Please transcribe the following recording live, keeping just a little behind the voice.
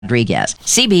Rodriguez,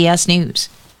 CBS News.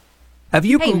 Have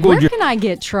you Hey, Googled where your can I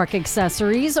get truck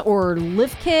accessories or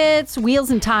lift kits, wheels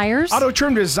and tires? Auto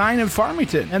Trim Design in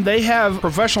Farmington. And they have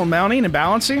professional mounting and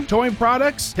balancing, towing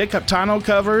products, pickup tonneau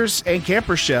covers, and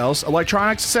camper shells,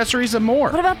 electronics, accessories, and more.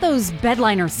 What about those bed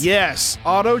liners? Yes,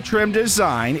 Auto Trim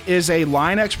Design is a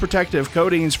Line-X protective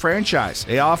coatings franchise.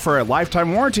 They offer a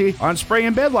lifetime warranty on spray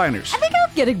and bed liners. I think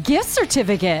I'll get a gift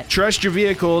certificate. Trust your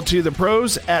vehicle to the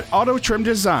pros at Auto Trim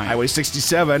Design, Highway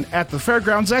 67 at the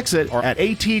Fairgrounds exit or at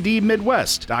atdmidwest.com.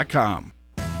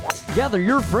 Gather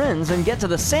your friends and get to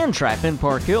the Sand Trap in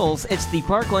Park Hills. It's the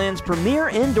Parkland's premier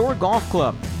indoor golf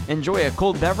club. Enjoy a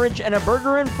cold beverage and a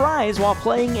burger and fries while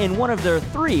playing in one of their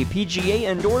 3 PGA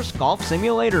Indoors golf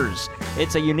simulators.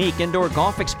 It's a unique indoor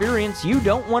golf experience you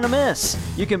don't want to miss.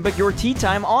 You can book your tee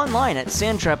time online at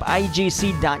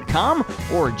sandtrapigc.com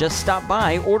or just stop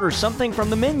by, order something from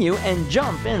the menu, and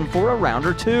jump in for a round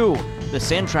or two. The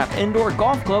Sand Trap Indoor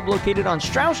Golf Club located on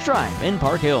Strauss Drive in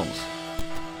Park Hills.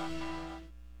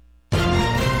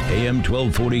 AM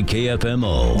 1240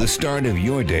 KFMO. The start of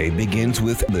your day begins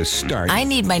with the start. I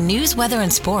need my news, weather,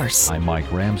 and sports. I'm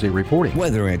Mike Ramsey reporting.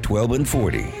 Weather at 12 and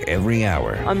 40 every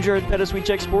hour. I'm Jared Pettis. We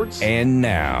check sports. And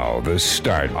now, the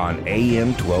start on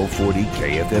AM 1240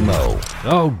 KFMO.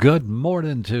 Oh, good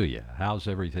morning to you. How's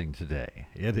everything today?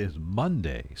 It is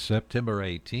Monday, September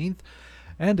 18th,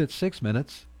 and it's 6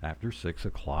 minutes after 6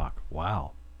 o'clock.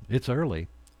 Wow, it's early,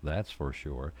 that's for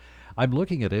sure. I'm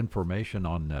looking at information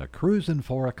on Cruisin'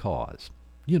 for a Cause.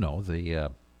 You know,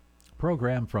 the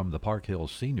program from the Park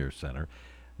Hills Senior Center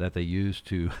that they use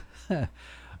to...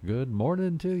 Good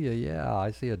morning to you. Yeah,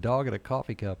 I see a dog in a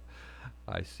coffee cup.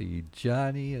 I see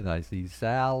Johnny, and I see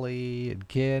Sally, and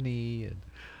Kenny, and...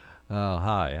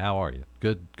 hi, how are you?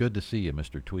 Good to see you,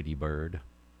 Mr. Tweety Bird.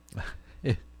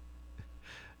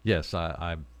 Yes,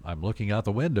 I'm looking out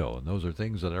the window, and those are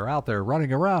things that are out there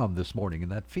running around this morning in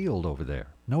that field over there.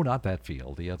 No, not that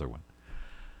field, the other one.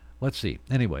 Let's see.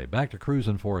 Anyway, back to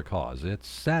Cruisin' for a Cause. It's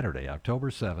Saturday, October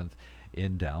 7th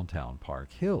in downtown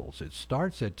Park Hills. It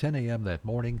starts at 10 a.m. that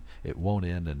morning. It won't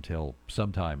end until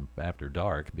sometime after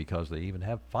dark because they even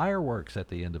have fireworks at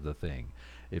the end of the thing.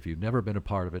 If you've never been a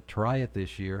part of it, try it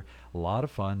this year. A lot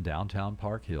of fun, downtown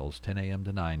Park Hills, 10 a.m.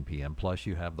 to 9 p.m. Plus,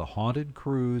 you have the Haunted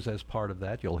Cruise as part of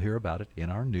that. You'll hear about it in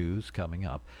our news coming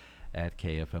up at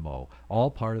KFMO. All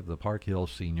part of the Park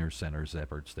Hills Senior Center's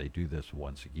efforts. They do this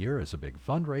once a year as a big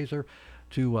fundraiser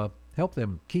to help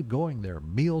them keep going their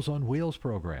Meals on Wheels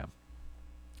program.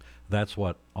 That's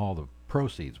what all the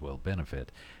proceeds will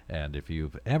benefit. And if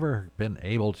you've ever been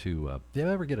able to, if you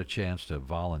ever get a chance to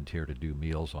volunteer to do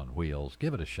Meals on Wheels,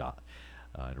 give it a shot.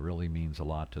 It really means a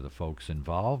lot to the folks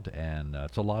involved, and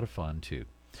it's a lot of fun too.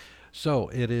 So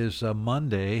it is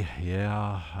Monday.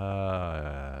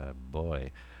 Yeah,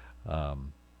 boy.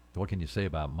 What can you say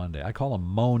about Monday? I call them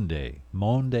Moan Day.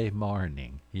 Monday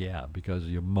morning. Yeah, because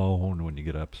you moan when you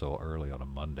get up so early on a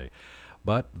Monday.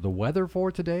 But the weather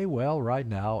for today, well, right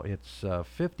now it's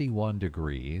 51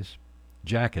 degrees,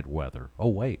 jacket weather. Oh,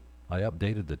 wait, I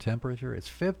updated the temperature. It's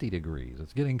 50 degrees.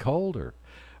 It's getting colder,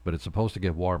 but it's supposed to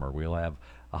get warmer. We'll have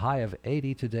a high of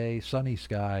 80 today, sunny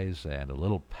skies, and a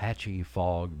little patchy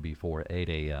fog before 8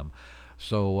 a.m.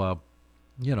 So,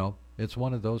 you know, it's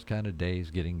one of those kind of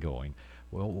days getting going.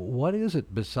 Well, what is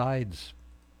it besides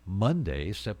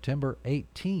Monday, September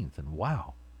 18th? And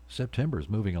wow. September's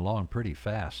moving along pretty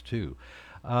fast, too.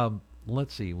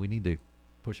 Let's see. We need to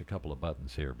push a couple of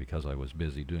buttons here because I was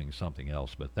busy doing something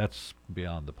else, but that's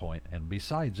beyond the point, and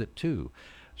besides it, too.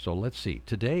 So let's see.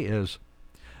 Today is...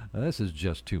 this is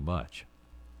just too much.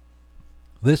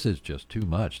 This is just too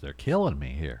much. They're killing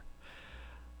me here.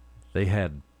 They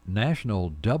had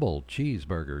National Double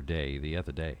Cheeseburger Day the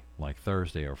other day, like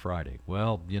Thursday or Friday.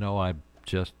 Well, you know, I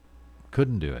just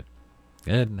couldn't do it.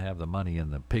 I didn't have the money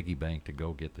in the piggy bank to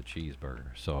go get the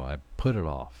cheeseburger, so I put it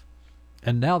off.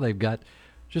 And now they've got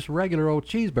just regular old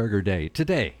cheeseburger day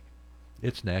today.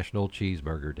 It's National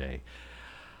Cheeseburger Day.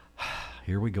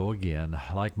 Here we go again.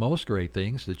 Like most great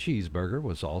things, the cheeseburger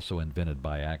was also invented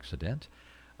by accident.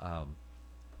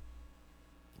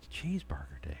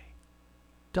 Cheeseburger Day.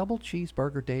 Double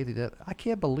Cheeseburger Day. I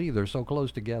can't believe they're so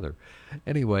close together.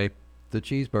 Anyway, the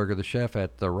cheeseburger, the chef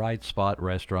at the Right Spot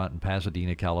restaurant in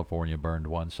Pasadena, California, burned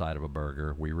one side of a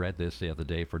burger. We read this the other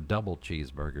day for Double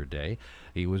Cheeseburger Day.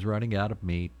 He was running out of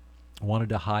meat, wanted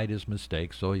to hide his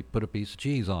mistake, so he put a piece of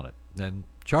cheese on it and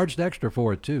charged extra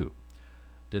for it, too.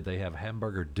 Did they have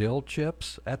hamburger dill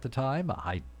chips at the time?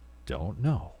 I don't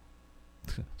know.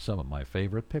 Some of my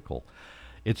favorite pickle.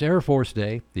 It's Air Force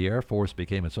Day. The Air Force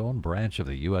became its own branch of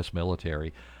the U.S.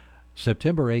 military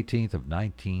September 18th of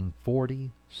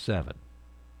 1947.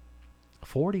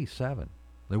 47.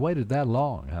 They waited that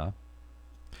long, huh?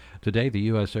 Today, the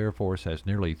U.S. Air Force has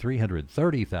nearly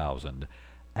 330,000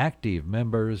 active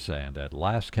members and at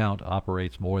last count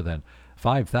operates more than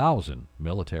 5,000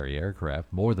 military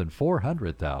aircraft, more than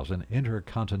 400,000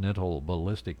 intercontinental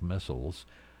ballistic missiles.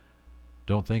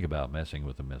 Don't think about messing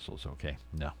with the missiles, okay?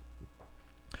 No.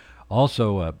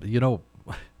 Also,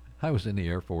 I was in the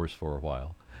Air Force for a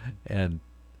while, and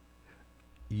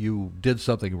you did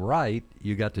something right,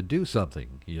 you got to do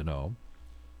something,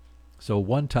 So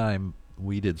one time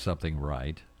we did something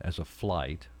right as a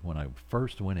flight. When I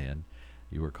first went in,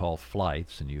 you were called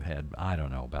flights, and you had, I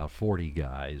don't know, about 40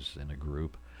 guys in a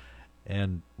group.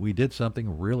 And we did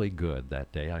something really good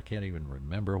that day. I can't even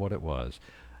remember what it was.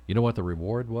 You know what the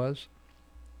reward was?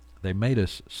 They made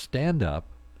us stand up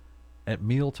at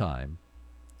mealtime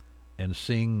and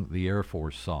sing the Air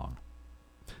Force song.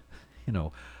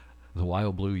 The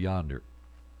Wild Blue Yonder.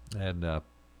 And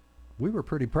we were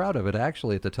pretty proud of it,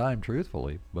 actually, at the time,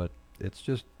 truthfully. But it's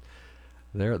just,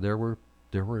 there were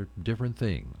different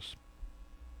things,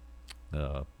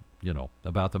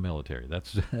 about the military.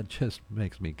 That just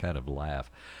makes me kind of laugh.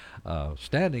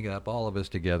 Standing up, all of us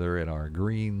together in our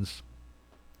greens,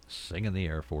 singing the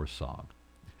Air Force song.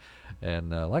 And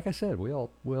like I said, we all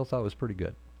thought it was pretty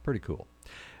good, pretty cool.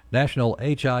 National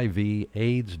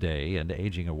HIV/AIDS Day and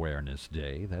Aging Awareness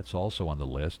Day. That's also on the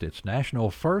list. It's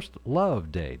National First Love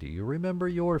Day. Do you remember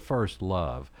your first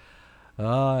love?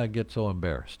 I get so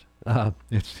embarrassed.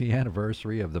 It's the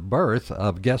anniversary of the birth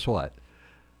of, guess what?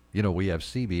 We have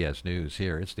CBS News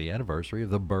here. It's the anniversary of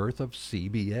the birth of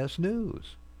CBS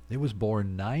News. It was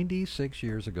born 96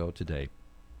 years ago today.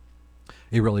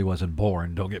 He really wasn't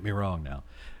born, don't get me wrong now.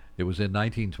 It was in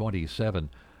 1927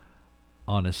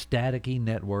 on a staticky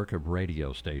network of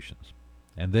radio stations.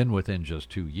 And then within just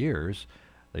 2 years,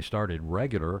 they started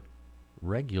regular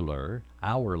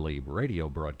hourly radio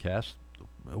broadcasts,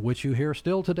 which you hear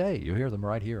still today. You hear them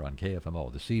right here on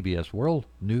KFMO. The CBS World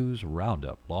News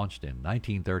Roundup launched in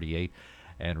 1938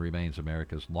 and remains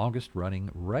America's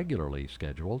longest-running, regularly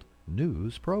scheduled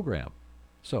news program.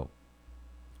 So,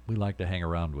 we like to hang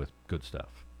around with good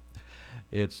stuff.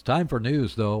 It's time for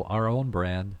news, though, our own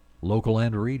brand, local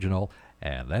and regional,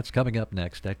 and that's coming up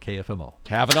next at KFMO.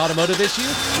 Have an automotive issue?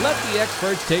 Let the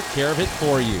experts take care of it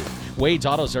for you. Wade's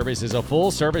Auto Service is a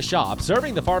full-service shop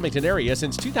serving the Farmington area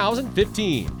since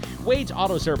 2015. Wade's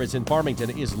Auto Service in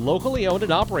Farmington is locally owned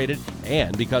and operated,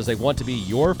 and because they want to be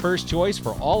your first choice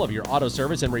for all of your auto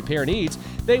service and repair needs,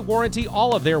 they warranty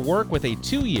all of their work with a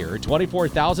 2-year,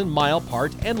 24,000-mile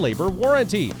part and labor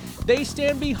warranty. They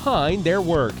stand behind their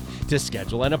work. To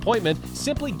schedule an appointment,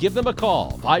 simply give them a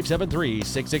call,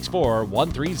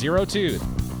 573-664-1302.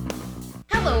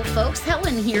 Hello folks,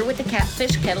 Helen here with the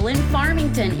Catfish Kettle in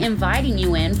Farmington, inviting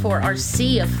you in for our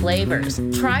sea of flavors.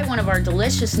 Try one of our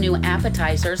delicious new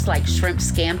appetizers like shrimp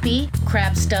scampi,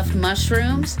 crab stuffed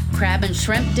mushrooms, crab and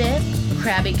shrimp dip,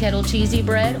 Krabby Kettle cheesy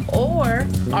bread, or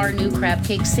our new crab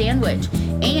cake sandwich,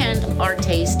 and our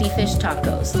tasty fish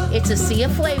tacos. It's a sea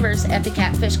of flavors at the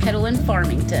Catfish Kettle in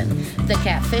Farmington. The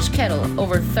Catfish Kettle,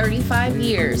 over 35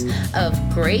 years of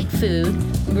great food,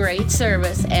 great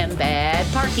service, and bad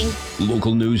parking.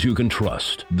 Local news you can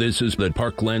trust. This is the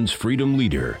Parkland's Freedom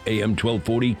Leader, AM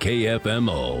 1240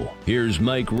 KFMO. Here's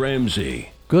Mike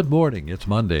Ramsey. Good morning. It's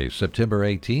Monday, September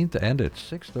 18th, and it's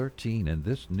 6:13. In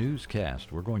this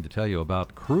newscast, we're going to tell you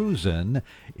about cruising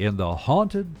in the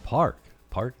Haunted Park.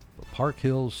 Park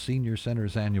Hills Senior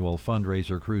Center's annual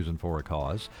fundraiser, Cruising for a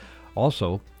Cause.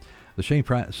 Also, the St.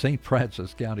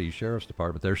 Francis County Sheriff's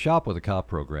Department, their Shop with a Cop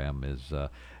program is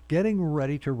getting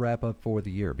ready to wrap up for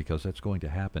the year because that's going to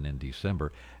happen in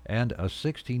December. And a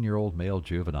 16-year-old male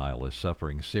juvenile is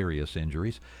suffering serious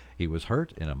injuries. He was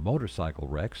hurt in a motorcycle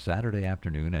wreck Saturday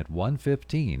afternoon at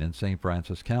 1:15 in St.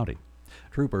 Francis County.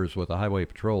 Troopers with the Highway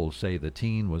Patrol say the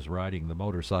teen was riding the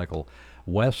motorcycle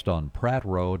west on Pratt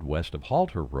Road, west of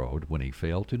Halter Road, when he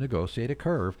failed to negotiate a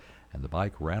curve, and the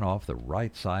bike ran off the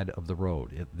right side of the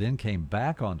road. It then came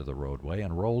back onto the roadway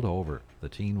and rolled over. The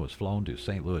teen was flown to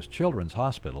St. Louis Children's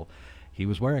Hospital. He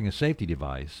was wearing a safety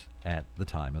device at the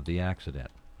time of the accident.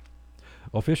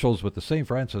 Officials with the St.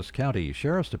 Francis County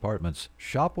Sheriff's Department's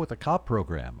Shop with a Cop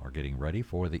program are getting ready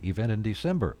for the event in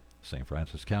December. St.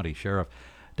 Francis County Sheriff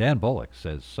Dan Bullock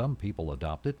says some people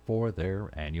adopt it for their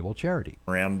annual charity.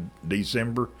 Around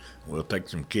December, we'll take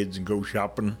some kids and go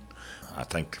shopping. I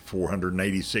think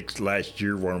 486 last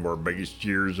year, one of our biggest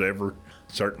years ever.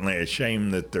 Certainly a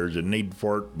shame that there's a need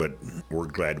for it, but we're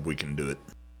glad we can do it.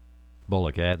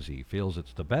 Bullock adds he feels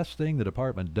it's the best thing the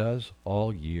department does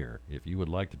all year. If you would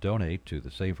like to donate to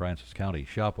the St. Francis County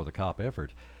Shop with a Cop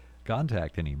effort,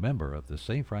 contact any member of the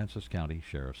St. Francis County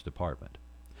Sheriff's Department.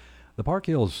 The Park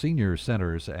Hills Senior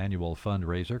Center's annual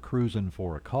fundraiser, Cruisin'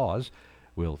 for a Cause,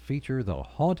 will feature the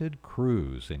Haunted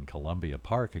Cruise in Columbia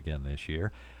Park again this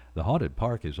year. The Haunted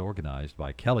Park is organized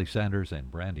by Kelly Sanders and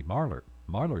Brandy Marler.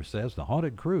 Marler says the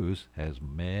Haunted Cruise has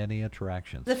many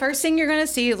attractions. The first thing you're going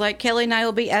to see, like Kelly and I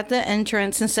will be at the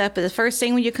entrance and stuff, but the first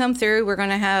thing when you come through, we're going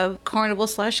to have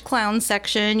carnival/clown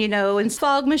section, and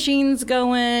fog machines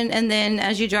going. And then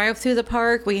as you drive through the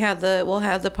park, we'll have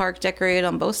the park decorated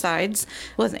on both sides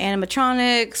with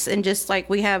animatronics, and just like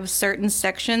we have certain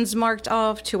sections marked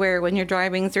off to where when you're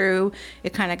driving through,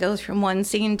 it kind of goes from one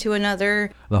scene to another.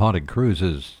 The Haunted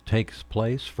Cruises takes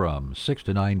place from 6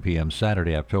 to 9 p.m.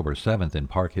 Saturday, October 7th in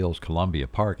Park Hills, Columbia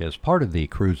Park as part of the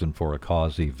Cruisin' for a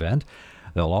Cause event.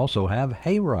 They'll also have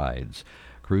hay rides.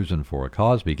 Cruisin' for a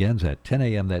Cause begins at 10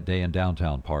 a.m. that day in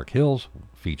downtown Park Hills,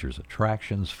 features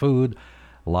attractions, food,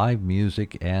 live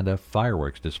music, and a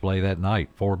fireworks display that night.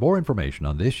 For more information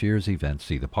on this year's event,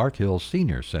 see the Park Hills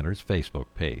Senior Center's Facebook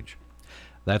page.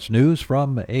 That's news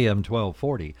from AM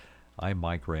 1240. I'm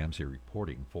Mike Ramsey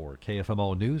reporting for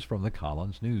KFMO News from the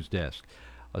Collins News Desk.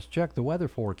 Let's check the weather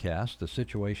forecast. The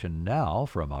situation now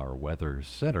from our weather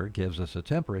center gives us a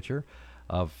temperature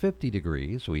of 50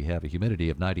 degrees. We have a humidity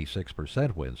of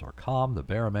 96%. Winds are calm. The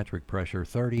barometric pressure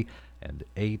 30 and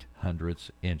 0.08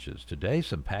 inches. Today,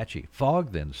 some patchy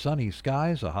fog, then sunny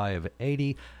skies, a high of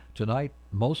 80. Tonight,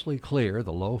 mostly clear,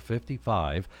 the low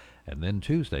 55. And then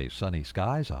Tuesday, sunny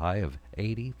skies, a high of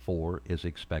 84 is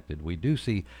expected. We do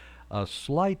see a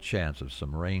slight chance of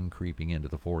some rain creeping into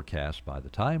the forecast by the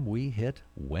time we hit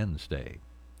Wednesday.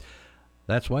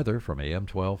 That's weather from AM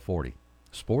 1240.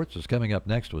 Sports is coming up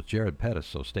next with Jared Pettis,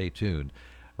 so stay tuned.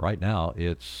 Right now,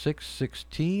 it's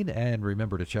 6:16, and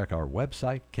remember to check our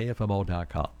website,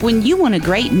 KFMO.com. When you want a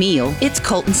great meal, it's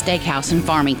Colton Steakhouse in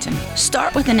Farmington.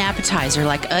 Start with an appetizer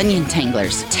like onion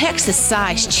tanglers,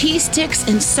 Texas-sized cheese sticks,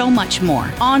 and so much more.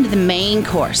 On to the main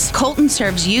course. Colton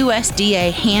serves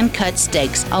USDA hand-cut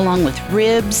steaks along with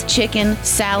ribs, chicken,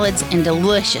 salads, and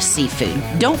delicious seafood.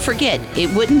 Don't forget,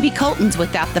 it wouldn't be Colton's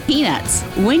without the peanuts.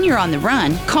 When you're on the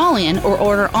run, call in or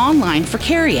order online for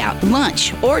carryout,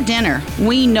 lunch, or dinner.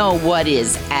 We know what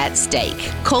is at stake.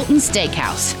 Colton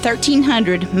Steakhouse,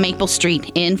 1300 Maple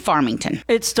Street in Farmington.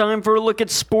 It's time for a look at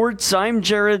sports. I'm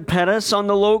Jared Pettis. On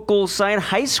the local side,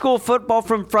 high school football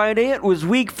from Friday. It was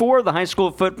week 4 of the high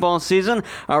school football season.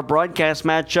 Our broadcast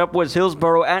matchup was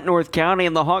Hillsboro at North County,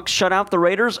 and the Hawks shut out the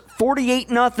Raiders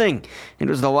 48-0. It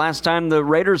was the last time the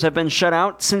Raiders have been shut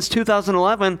out since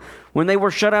 2011 when they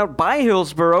were shut out by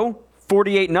Hillsboro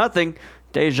 48-0.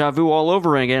 Deja vu all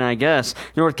over again, I guess.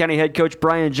 North County head coach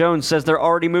Brian Jones says they're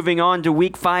already moving on to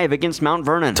week 5 against Mount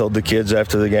Vernon. Told the kids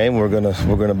after the game we're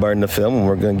gonna burn the film and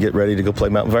we're gonna get ready to go play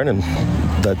Mount Vernon.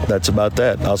 That's about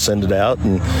that. I'll send it out,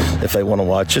 and if they want to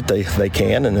watch it, they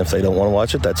can, and if they don't want to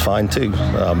watch it, that's fine too.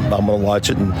 I'm gonna watch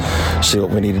it and see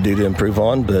what we need to do to improve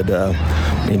on. But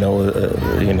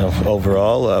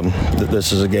overall,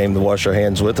 this is a game to wash our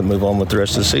hands with and move on with the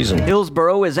rest of the season.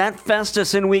 Hillsboro is at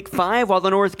Festus in week 5, while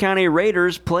the North County Raiders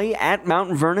play at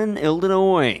Mount Vernon,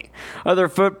 Illinois. Other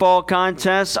football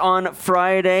contests on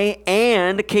Friday,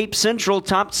 and Cape Central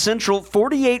topped Central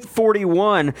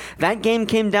 48-41. That game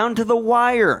came down to the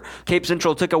wire. Cape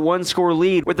Central took a 1-score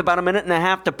lead with about a minute and a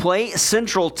half to play.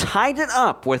 Central tied it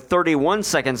up with 31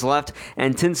 seconds left,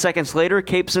 and 10 seconds later,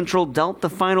 Cape Central dealt the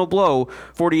final blow,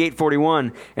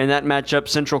 48-41. In that matchup,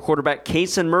 Central quarterback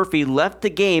Kason Murphy left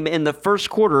the game in the first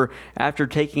quarter after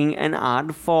taking an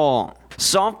odd fall.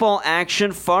 Softball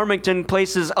action. Farmington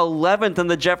places 11th in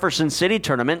the Jefferson City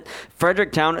tournament.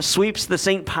 Fredericktown sweeps the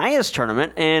St. Pius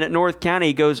tournament, and North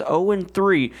County goes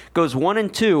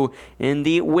 1-2 in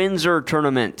the Windsor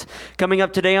tournament. Coming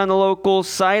up today on the local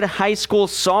side, high school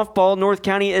softball. North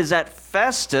County is at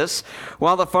Festus,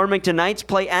 while the Farmington Knights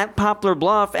play at Poplar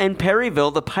Bluff, and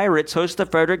Perryville, the Pirates, host the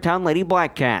Fredericktown Lady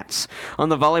Blackcats. On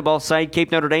the volleyball side,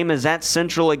 Cape Notre Dame is at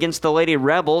Central against the Lady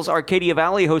Rebels. Arcadia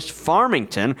Valley hosts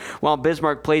Farmington, while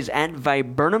Bismarck plays at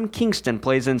Viburnum. Kingston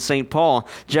plays in St. Paul.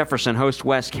 Jefferson hosts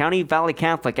West County. Valley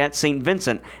Catholic at St.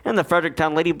 Vincent, and the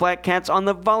Fredericktown Lady Blackcats on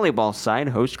the volleyball side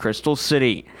host Crystal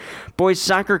City. Boys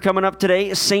soccer coming up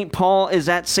today. St. Paul is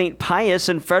at St. Pius,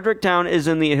 and Fredericktown is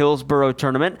in the Hillsboro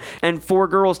tournament. And for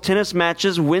girls tennis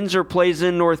matches, Windsor plays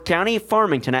in North County,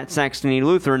 Farmington at Saxony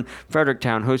Lutheran,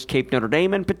 Fredericktown hosts Cape Notre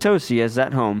Dame, and Potosi is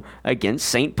at home against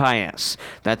St. Pius.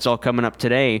 That's all coming up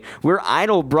today. We're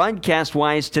idle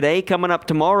broadcast-wise today. Coming up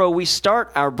tomorrow, we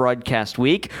start our broadcast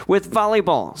week with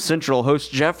volleyball. Central hosts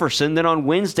Jefferson, then on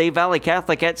Wednesday, Valley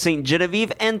Catholic at St.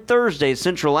 Genevieve, and Thursday,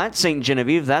 Central at St.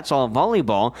 Genevieve. That's all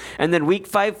volleyball. And then week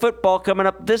 5 football coming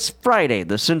up this Friday,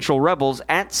 the Central Rebels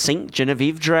at St.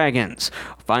 Genevieve Dragons.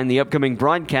 Find the upcoming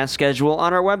broadcast schedule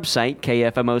on our website,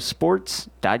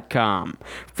 KFMOsports.com.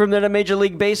 From the Major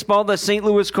League Baseball, the St.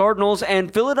 Louis Cardinals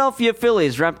and Philadelphia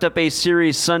Phillies wrapped up a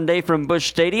series Sunday from Busch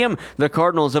Stadium. The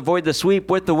Cardinals avoid the sweep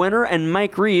with the winner, and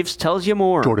Mike Reeves tells you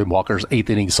more. Jordan Walker's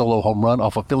 8th-inning solo home run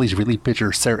off of Phillies relief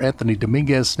pitcher Sir Anthony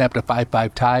Dominguez snapped a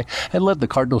 5-5 tie and led the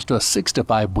Cardinals to a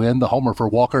 6-5 win. The homer for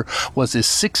Walker was his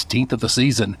 16th of the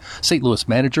season. St. Louis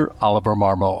manager Oliver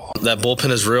Marmol. That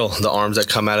bullpen is real. The arms that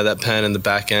come out of that pen in the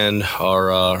back end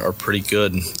are pretty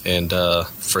good, and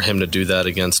for him to do that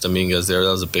against Dominguez there, that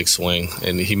was a big swing.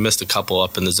 And he missed a couple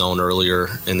up in the zone earlier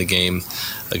in the game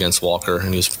against Walker, and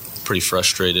he was pretty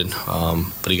frustrated,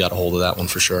 but he got a hold of that one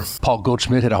for sure. Paul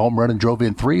Goldschmidt hit a home run and drove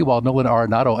in 3, while Nolan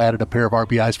Arenado added a pair of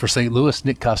RBIs for St. Louis.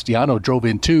 Nick Castellano drove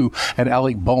in 2, and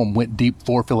Alec Boehm went deep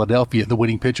for Philadelphia. The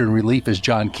winning pitcher in relief is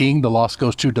John King. The loss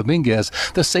goes to Dominguez.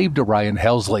 The save to Ryan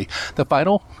Helsley. The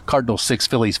final, Cardinals 6,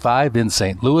 Phillies 5 in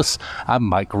St. Louis. I'm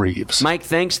Mike Reeves. Mike,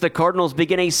 thanks. The Cardinals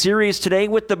begin a series today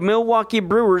with the Milwaukee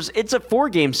Brewers. It's a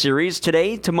 4-game series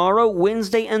today, tomorrow,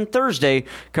 Wednesday, and Thursday.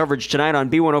 Coverage tonight on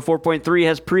B104.3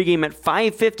 has pregame at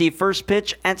 5:50, first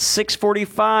pitch at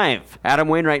 6:45. Adam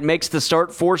Wainwright makes the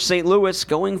start for St. Louis,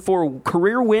 going for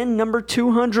career win number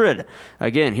 200.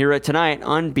 Again, hear it tonight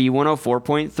on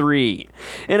B104.3.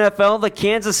 NFL, the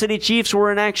Kansas City Chiefs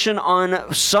were in action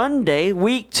on Sunday,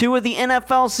 week 2 of the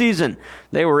NFL season.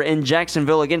 They were in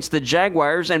Jacksonville against the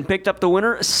Jaguars and picked up the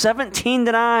winner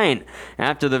 17-9.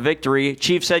 After the victory,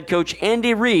 Chiefs head coach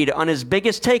Andy Reid on his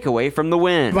biggest takeaway from the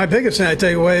win. My biggest thing I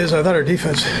take away is I thought our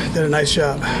defense did a nice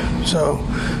job. So,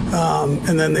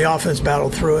 and then the offense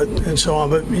battled through it and so on.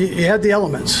 But you had the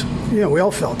elements. You know, we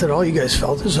all felt it. All you guys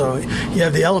felt it. So you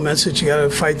have the elements that you got to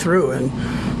fight through. And,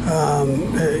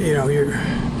 you know, you're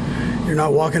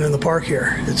not walking in the park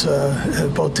here. It's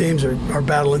both teams are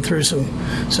battling through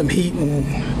some heat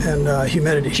and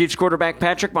humidity. Chiefs quarterback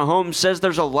Patrick Mahomes says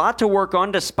there's a lot to work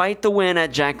on despite the win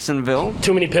at Jacksonville.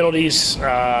 Too many penalties,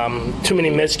 too many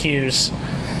miscues.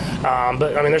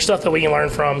 But, I mean, there's stuff that we can learn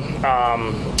from.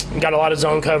 Got a lot of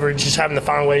zone coverage, just having to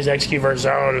find ways to execute our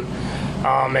zone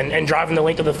and driving the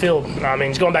length of the field. I mean,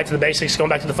 it's going back to the basics, going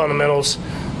back to the fundamentals.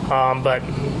 But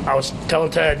I was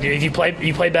telling Ted, if you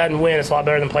play bad and win, it's a lot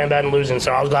better than playing bad and losing.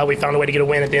 So I was glad we found a way to get a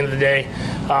win at the end of the day.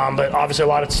 But obviously a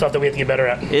lot of stuff that we have to get better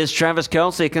at. Is Travis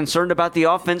Kelce concerned about the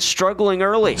offense struggling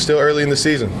early? Still early in the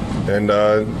season. And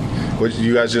what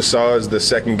you guys just saw is the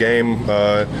second game,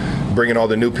 bringing all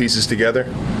the new pieces together.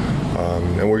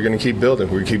 And we're going to keep building.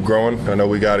 We keep growing. I know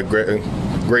we got a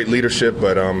great leadership,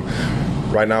 but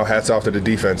right now, hats off to the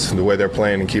defense, the way they're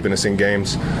playing and keeping us in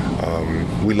games.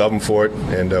 We love them for it,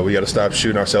 and we got to stop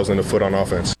shooting ourselves in the foot on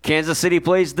offense. Kansas City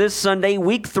plays this Sunday,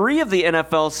 week 3 of the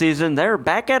NFL season. They're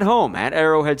back at home at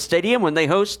Arrowhead Stadium when they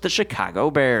host the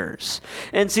Chicago Bears.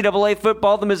 NCAA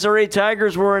football, the Missouri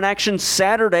Tigers were in action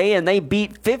Saturday, and they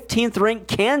beat 15th-ranked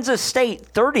Kansas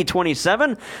State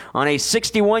 30-27 on a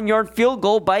 61-yard field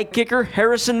goal by kicker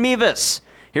Harrison Mevis.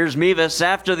 Here's Mevis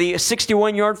after the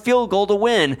 61-yard field goal to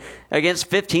win against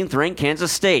 15th-ranked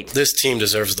Kansas State. This team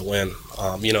deserves the win.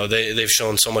 You know, they've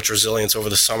shown so much resilience over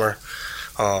the summer.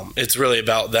 It's really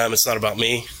about them. It's not about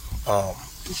me.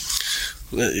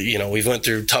 You know, we've went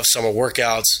through tough summer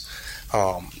workouts.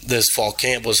 This fall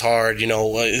camp was hard. You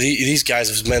know, these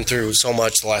guys have been through so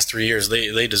much the last 3 years.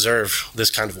 They deserve this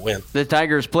kind of win. The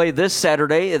Tigers play this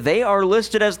Saturday. They are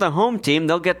listed as the home team.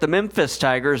 They'll get the Memphis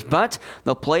Tigers, but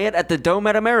they'll play it at the Dome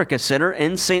at America Center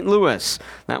in St. Louis.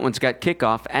 That one's got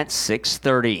kickoff at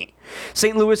 6:30.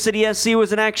 St. Louis City SC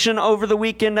was in action over the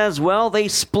weekend as well. They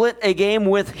split a game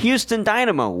with Houston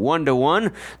Dynamo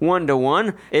 1-1.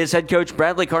 1-1. Is head coach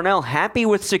Bradley Carnell happy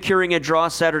with securing a draw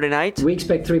Saturday night? We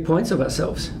expect 3 points of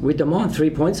ourselves. We demand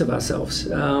 3 points of ourselves,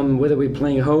 whether we're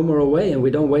playing home or away, and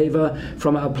we don't waver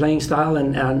from our playing style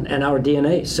and our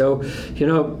DNA. So, you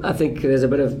know, I think there's a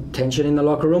bit of tension in the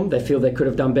locker room. They feel they could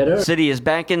have done better. City is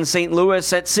back in St.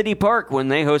 Louis at City Park when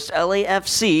they host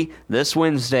LAFC this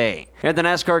Wednesday. At the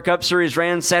NASCAR Cup Series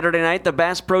ran Saturday night, the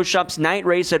Bass Pro Shops night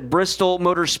race at Bristol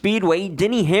Motor Speedway.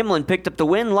 Denny Hamlin picked up the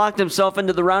win, locked himself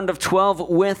into the round of 12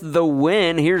 with the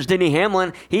win. Here's Denny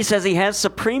Hamlin. He says he has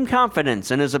supreme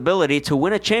confidence in his ability to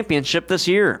win a championship this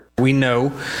year. We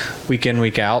know week in,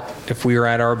 week out, if we are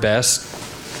at our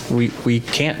best, we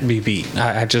can't be beat.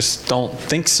 I just don't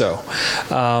think so.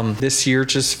 This year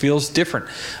just feels different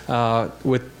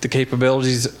with the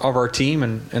capabilities of our team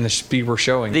and the speed we're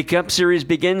showing. The Cup Series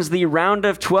begins the round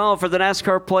of 12 for the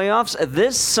NASCAR playoffs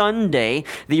this Sunday.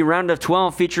 The round of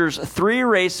 12 features 3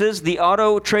 races: the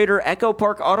Auto Trader Echo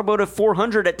Park Automotive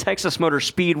 400 at Texas Motor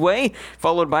Speedway,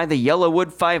 followed by the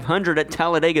Yellowwood 500 at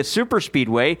Talladega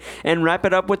Superspeedway, and wrap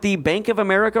it up with the Bank of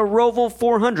America Roval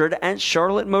 400 at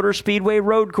Charlotte Motor Speedway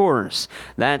Road Course.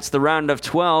 That's the round of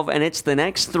 12, and it's the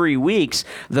next 3 weeks.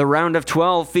 The round of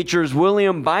 12 features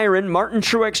William Byron, Martin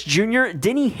Truex Jr.,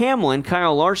 Denny Hamlin,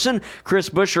 Kyle Larson, Chris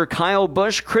Buescher, Kyle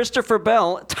Busch, Christopher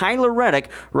Bell, Tyler Reddick,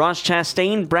 Ross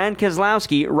Chastain, Brad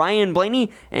Keselowski, Ryan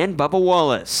Blaney, and Bubba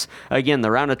Wallace. Again,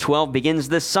 the round of 12 begins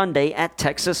this Sunday at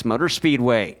Texas Motor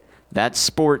Speedway. That's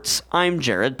sports. I'm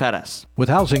Jared Pettis. With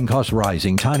housing costs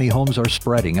rising, tiny homes are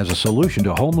spreading as a solution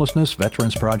to homelessness,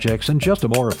 veterans projects, and just a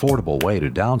more affordable way to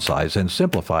downsize and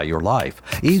simplify your life.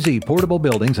 Easy Portable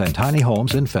Buildings and Tiny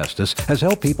Homes in Festus has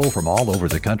helped people from all over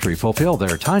the country fulfill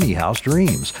their tiny house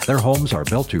dreams. Their homes are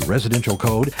built to residential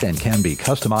code and can be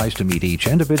customized to meet each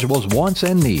individual's wants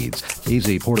and needs.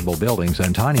 Easy Portable Buildings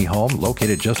and Tiny Home,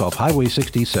 located just off Highway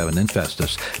 67 in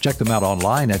Festus. Check them out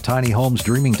online at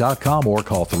tinyhomesdreaming.com or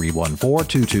call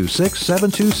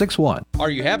 314-226-7261. Are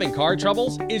you having car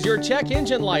troubles? Is your check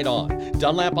engine light on?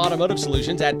 Dunlap Automotive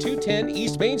Solutions at 210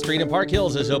 East Main Street in Park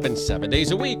Hills is open 7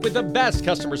 days a week with the best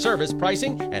customer service,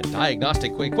 pricing, and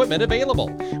diagnostic equipment available.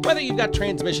 Whether you've got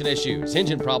transmission issues,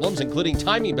 engine problems, including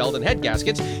timing belt and head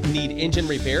gaskets, need engine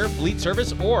repair, fleet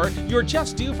service, or you're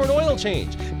just due for an oil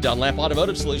change, Dunlap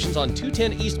Automotive Solutions on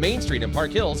 210 East Main Street in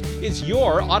Park Hills is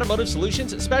your automotive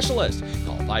solutions specialist.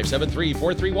 Call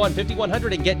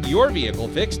 573-431-5100 and get your vehicle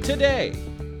fixed today.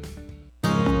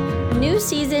 New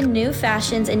season, new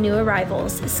fashions, and new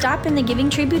arrivals. Stop in the Giving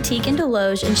Tree Boutique in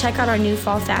Deloge and check out our new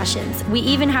fall fashions. We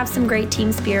even have some great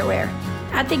team spirit wear.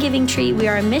 At the Giving Tree, we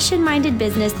are a mission-minded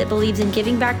business that believes in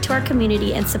giving back to our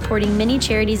community and supporting many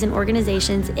charities and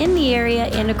organizations in the area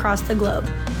and across the globe.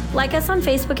 Like us on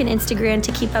Facebook and Instagram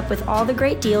to keep up with all the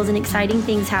great deals and exciting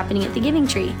things happening at the Giving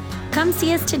Tree. Come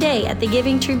see us today at the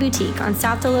Giving Tree Boutique on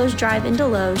South Deloge Drive in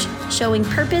Deloge, showing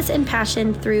purpose and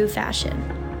passion through fashion.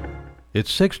 It's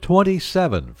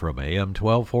 6:27 from AM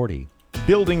 1240.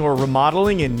 Building or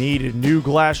remodeling in need of new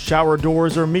glass shower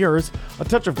doors or mirrors, A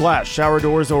Touch of Glass Shower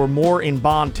Doors or More in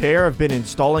Bonne Terre have been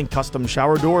installing custom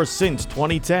shower doors since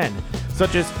 2010,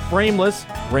 such as frameless,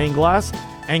 rain glass,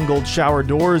 angled shower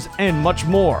doors, and much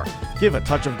more. Give A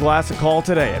Touch of Glass a call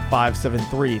today at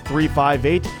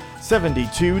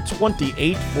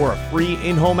 573-358-7228 for a free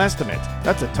in-home estimate.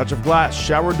 That's A Touch of Glass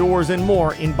Shower Doors and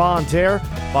More in Bonne Terre,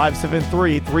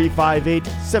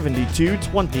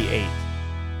 573-358-7228.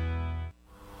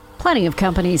 Plenty of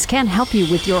companies can help you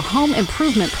with your home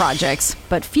improvement projects,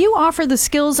 but few offer the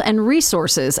skills and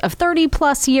resources of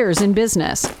 30-plus years in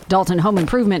business. Dalton Home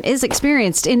Improvement is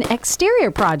experienced in exterior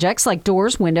projects like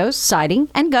doors, windows, siding,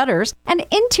 and gutters, and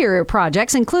interior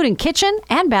projects including kitchen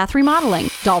and bath remodeling.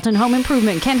 Dalton Home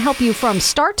Improvement can help you from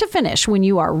start to finish when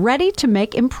you are ready to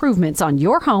make improvements on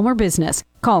your home or business.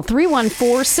 Call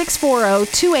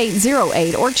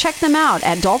 314-640-2808 or check them out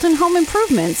at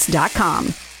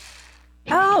daltonhomeimprovements.com.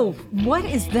 Oh, what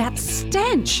is that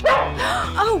stench?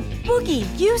 Oh, Boogie,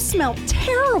 you smell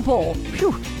terrible.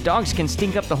 Phew. Dogs can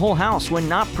stink up the whole house when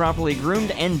not properly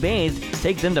groomed and bathed.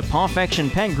 Take them to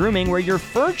Pawfection Pet Grooming, where your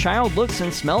fur child looks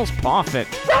and smells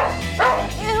perfect.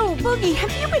 Ew, Boogie,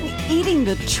 have you been eating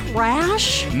the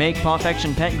trash? Make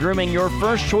Pawfection Pet Grooming your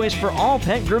first choice for all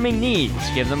pet grooming needs.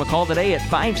 Give them a call today at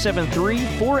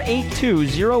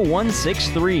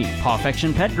 573-482-0163.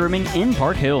 Pawfection Pet Grooming in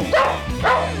Park Hills.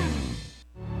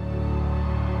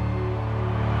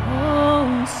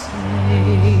 Oh,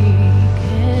 say,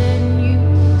 can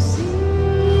you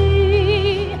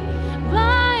see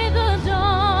by the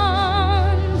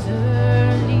dawn's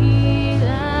early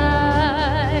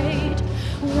light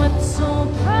what so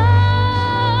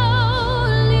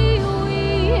proudly we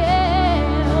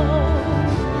hailed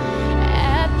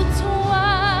at the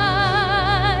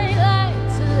twilight's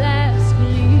last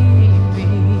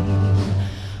gleaming,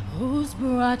 whose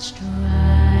broad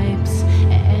stripes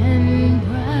and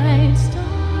bright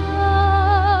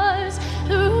stars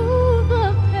through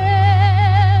the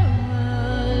perilous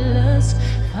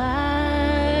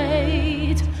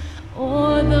fight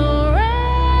o'er the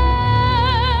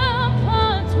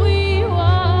ramparts we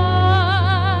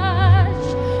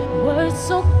watched were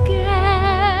so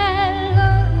gallantly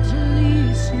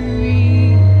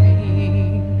streaming,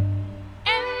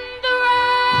 and the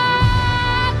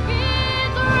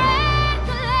rapids red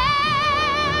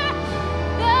glare,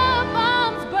 the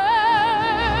bombs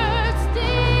burst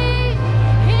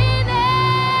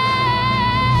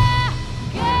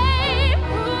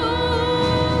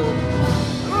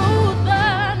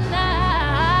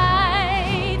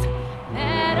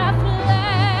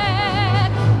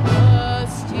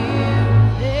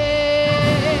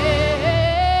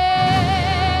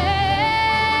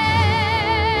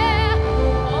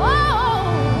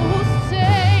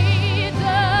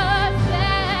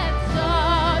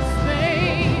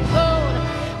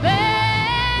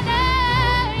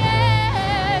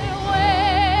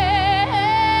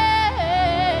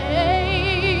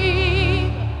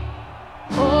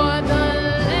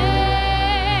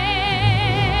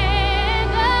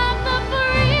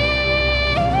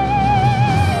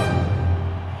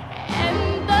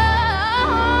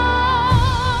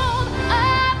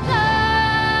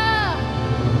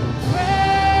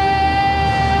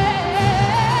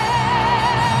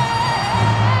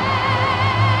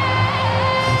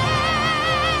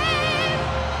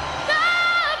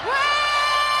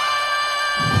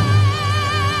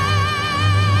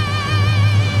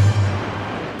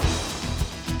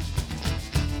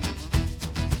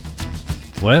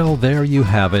Well, there you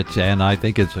have it, and I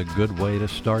think it's a good way to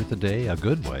start the day. A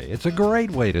good way. It's a great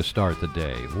way to start the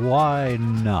day. Why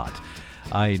not?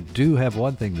 I do have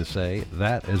one thing to say.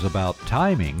 That is about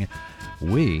timing.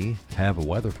 We have a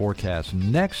weather forecast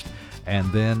next,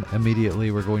 and then immediately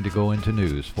we're going to go into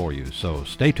news for you. So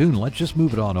stay tuned. Let's just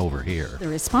move it on over here.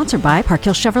 There is sponsored by Park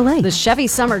Hills Chevrolet. The Chevy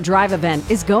Summer Drive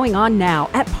event is going on now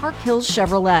at Park Hills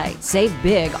Chevrolet. Save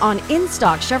big on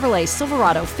in-stock Chevrolet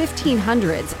Silverado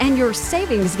 1500s, and your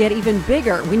savings get even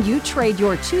bigger when you trade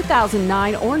your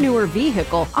 2009 or newer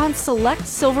vehicle on select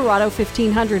Silverado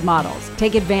 1500 models.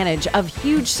 Take advantage of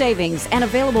huge savings and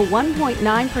available 1.9%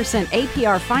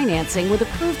 APR financing with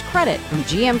approved credit from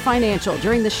GM Financial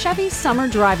during the Chevy Summer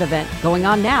Drive event going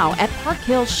on now at Park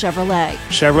Hills Chevrolet.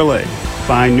 Chevrolet,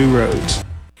 find new roads.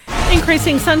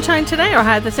 Increasing sunshine today. Our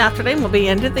high this afternoon will be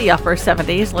into the upper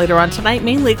 70s. Later on tonight,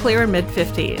 mainly clear in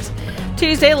mid-50s.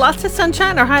 Tuesday, lots of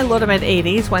sunshine. Our high low to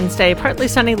mid-80s. Wednesday, partly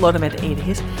sunny, low to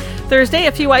mid-80s. Thursday,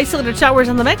 a few isolated showers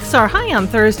in the mix. Our high on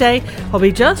Thursday will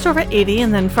be just over 80.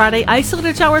 And then Friday,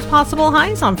 isolated showers possible.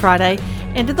 Highs on Friday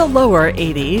into the lower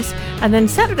 80s. And then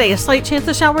Saturday, a slight chance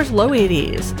of showers, low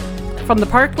 80s. From the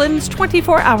Parkland's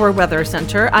 24-hour weather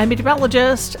center, I'm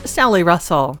meteorologist Sally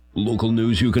Russell. Local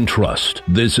news you can trust.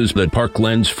 This is the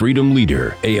Parkland's Freedom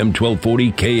Leader, AM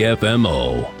 1240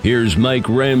 KFMO. Here's Mike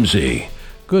Ramsey.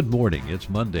 Good morning. It's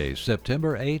Monday,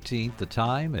 September 18th. The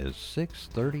time is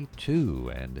 6:32,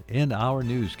 and in our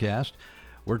newscast,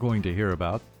 we're going to hear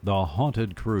about the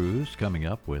Haunted Cruise coming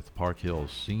up with Park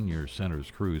Hills Senior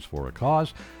Center's Cruise for a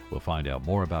Cause. We'll find out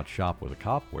more about Shop with a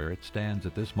Cop, where it stands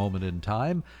at this moment in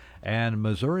time. And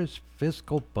Missouri's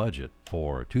fiscal budget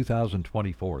for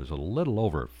 2024 is a little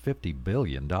over $50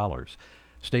 billion.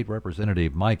 State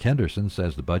Representative Mike Henderson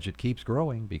says the budget keeps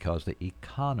growing because the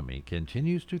economy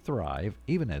continues to thrive,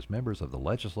 even as members of the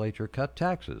legislature cut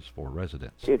taxes for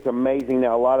residents. It's amazing.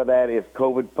 Now, a lot of that is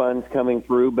COVID funds coming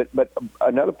through, but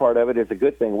another part of it is a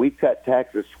good thing. We've cut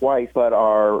taxes twice, but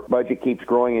our budget keeps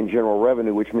growing in general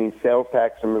revenue, which means sales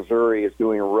tax in Missouri is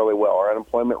doing really well. Our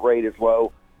unemployment rate is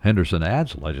low. Henderson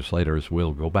adds legislators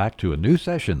will go back to a new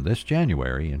session this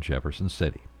January in Jefferson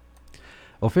City.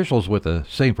 Officials with the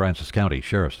St. Francis County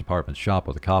Sheriff's Department's Shop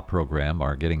with a Cop program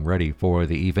are getting ready for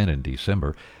the event in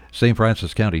December. St.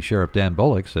 Francis County Sheriff Dan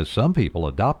Bullock says some people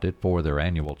adopt it for their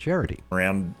annual charity.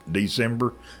 Around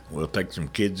December, we'll take some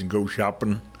kids and go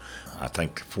shopping. I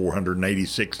think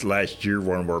 486 last year,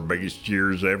 one of our biggest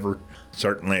years ever.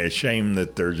 Certainly a shame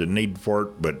that there's a need for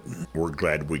it, but we're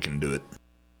glad we can do it.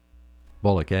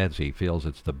 Bullock adds he feels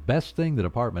it's the best thing the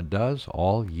department does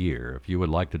all year. If you would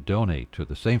like to donate to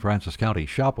the St. Francis County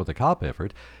Shop with a Cop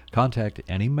effort, contact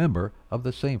any member of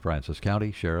the St. Francis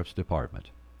County Sheriff's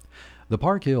Department. The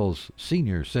Park Hills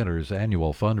Senior Center's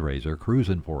annual fundraiser,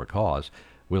 Cruisin' for a Cause,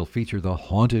 will feature the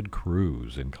Haunted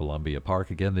Cruise in Columbia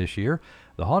Park again this year.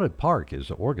 The Haunted Park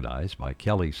is organized by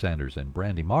Kelly Sanders and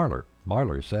Brandy Marlar.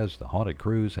 Marlar says the Haunted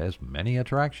Cruise has many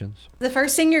attractions. The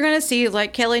first thing you're going to see,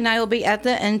 like Kelly and I will be at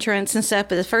the entrance and stuff,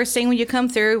 but the first thing when you come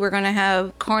through, we're going to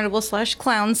have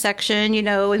carnival/clown section,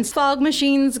 and fog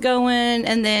machines going.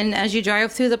 And then as you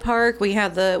drive through the park, we'll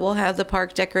have the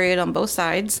park decorated on both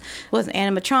sides with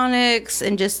animatronics,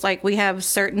 and just like we have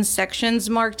certain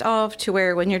sections marked off to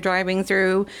where when you're driving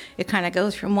through, it kind of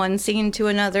goes from one scene to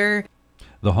another.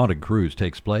 The Haunted Cruise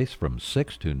takes place from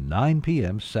 6 to 9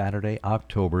 p.m. Saturday,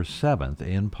 October 7th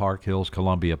in Park Hills,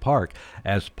 Columbia Park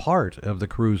as part of the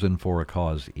Cruisin' for a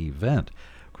Cause event.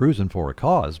 Cruisin' for a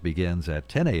Cause begins at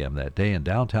 10 a.m. that day in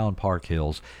downtown Park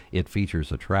Hills. It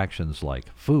features attractions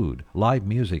like food, live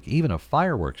music, even a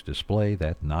fireworks display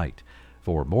that night.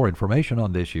 For more information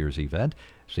on this year's event,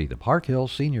 see the Park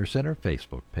Hills Senior Center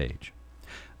Facebook page.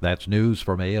 That's news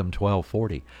from AM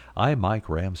 1240. I'm Mike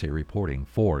Ramsey reporting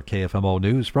for KFMO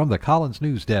News from the Collins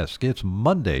News Desk. It's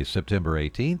Monday, September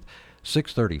 18th,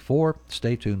 6:34.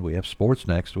 Stay tuned. We have sports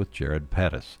next with Jared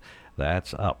Pettis.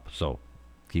 That's up, so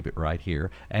keep it right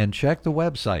here. And check the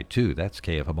website, too. That's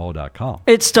KFMO.com.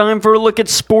 It's time for a look at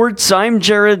sports. I'm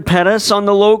Jared Pettis. On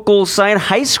the local side,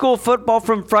 high school football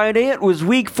from Friday. It was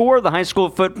week 4 of the high school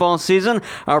football season.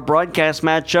 Our broadcast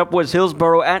matchup was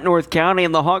Hillsboro at North County,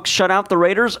 and the Hawks shut out the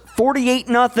Raiders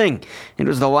 48-0. It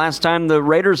was the last time the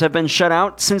Raiders have been shut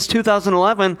out since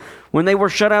 2011 when they were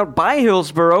shut out by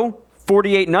Hillsboro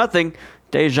 48-0.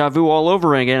 Deja vu all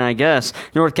over again, I guess.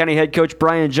 North County head coach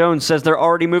Brian Jones says they're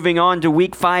already moving on to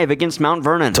week 5 against Mount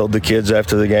Vernon. Told the kids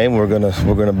after the game we're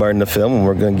gonna burn the film and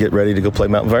we're gonna get ready to go play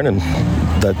Mount Vernon.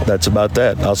 that's about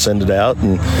that. I'll send it out,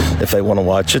 and if they want to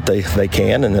watch it, they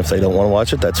can, and if they don't want to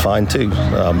watch it, that's fine too.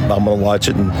 I'm going to watch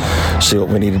it and see what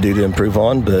we need to do to improve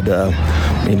on. But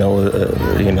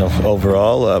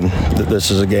overall,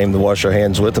 this is a game to wash our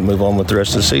hands with and move on with the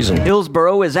rest of the season.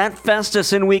 Hillsboro is at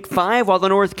Festus in Week 5, while the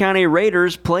North County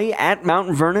Raiders play at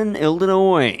Mount Vernon,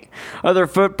 Illinois. Other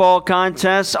football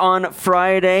contests on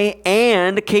Friday,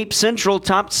 and Cape Central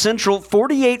topped Central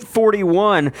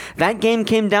 48-41. That game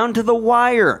came down to the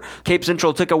wire. Cape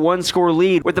Central took a one-score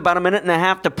lead with about a minute and a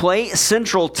half to play.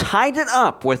 Central tied it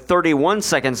up with 31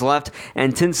 seconds left,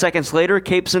 and 10 seconds later,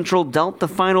 Cape Central dealt the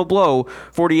final blow,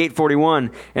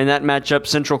 48-41. In that matchup,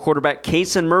 Central quarterback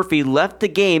Kason Murphy left the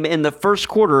game in the first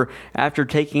quarter after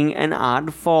taking an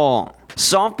odd fall.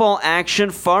 Softball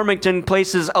action. Farmington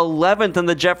places 11th in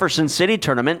the Jefferson City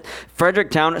tournament.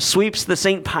 Fredericktown sweeps the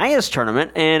St. Pius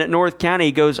tournament, and North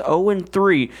County goes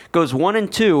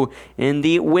 1-2 in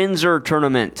the Windsor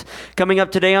tournament. Coming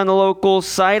up today on the local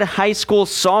side, high school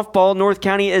softball. North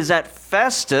County is at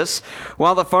Festus,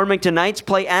 while the Farmington Knights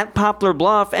play at Poplar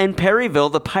Bluff, and Perryville,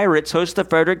 the Pirates, host the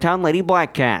Fredericktown Lady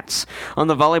Blackcats. On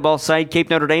the volleyball side, Cape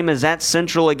Notre Dame is at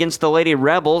Central against the Lady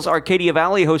Rebels. Arcadia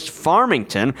Valley hosts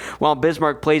Farmington, while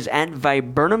Bismarck plays at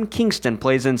Viburnum. Kingston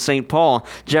plays in St. Paul.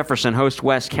 Jefferson hosts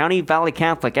West County. Valley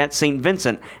Catholic at St.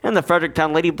 Vincent, and the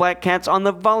Fredericktown Lady Blackcats on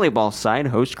the volleyball side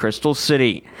host Crystal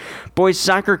City. Boys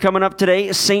soccer coming up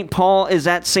today. St. Paul is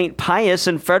at St. Pius,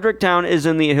 and Fredericktown is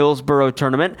in the Hillsboro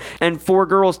tournament. And for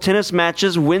girls tennis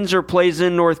matches, Windsor plays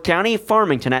in North County,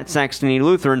 Farmington at Saxony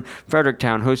Lutheran,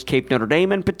 Fredericktown hosts Cape Notre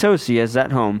Dame, and Potosi is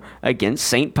at home against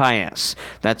St. Pius.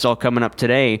 That's all coming up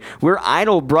today. We're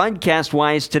idle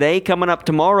broadcast-wise today. Coming up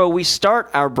tomorrow, we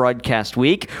start our broadcast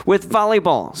week with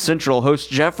volleyball. Central hosts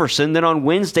Jefferson, then on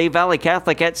Wednesday, Valley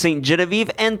Catholic at St.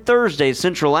 Genevieve, and Thursday,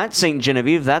 Central at St.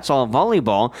 Genevieve. That's all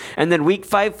volleyball. And then Week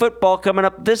 5 football coming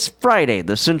up this Friday,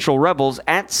 the Central Rebels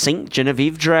at St.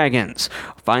 Genevieve Dragons.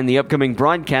 Find the upcoming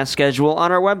broadcast schedule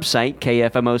on our website,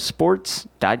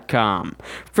 KFMOsports.com.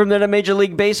 From the Major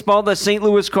League Baseball, the St.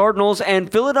 Louis Cardinals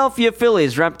and Philadelphia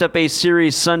Phillies wrapped up a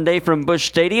series Sunday from Busch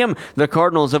Stadium. The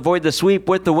Cardinals avoid the sweep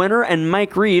with the winner, and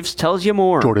Mike Reeves tells you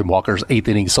more. Jordan Walker's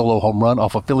eighth-inning solo home run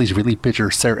off of Phillies relief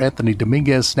pitcher Sir Anthony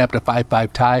Dominguez snapped a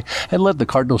 5-5 tie and led the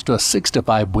Cardinals to a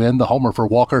 6-5 win. The homer for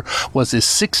Walker was his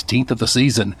 16th of the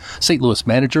season. St. Louis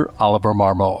manager Oliver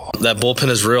Marmol. That bullpen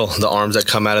is real. The arms that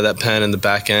come out of that pen in the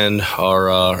back end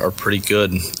are pretty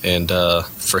good, and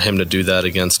for him to do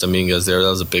that against Dominguez there, that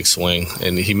was a big swing.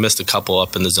 And he missed a couple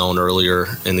up in the zone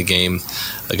earlier in the game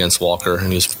against Walker, and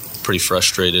he was pretty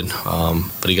frustrated,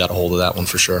 but he got a hold of that one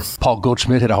for sure. Paul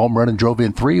Goldschmidt hit a home run and drove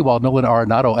in 3, while Nolan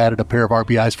Arenado added a pair of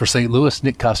RBIs for St. Louis.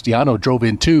 Nick Castellano drove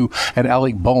in 2, and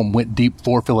Alec Boehm went deep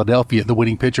for Philadelphia. The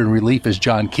winning pitcher in relief is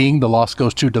John King. The loss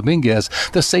goes to Dominguez.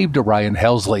 The save to Ryan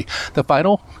Helsley. The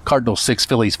final, Cardinals 6,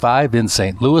 Phillies 5 in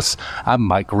St. Louis. I'm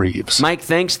Mike Reeves. Mike,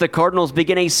 thanks. The Cardinals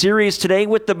begin a series today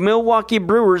with the Milwaukee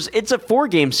Brewers. It's a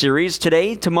 4-game series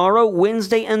today, tomorrow,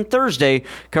 Wednesday, and Thursday.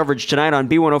 Coverage tonight on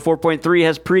B104.3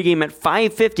 has pregame at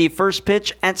 5:50, first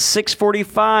pitch at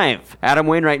 6:45. Adam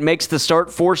Wainwright makes the start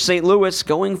for St. Louis,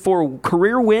 going for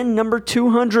career win number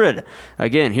 200.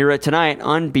 Again, hear it tonight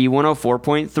on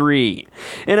B104.3.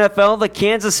 NFL, the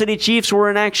Kansas City Chiefs were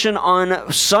in action on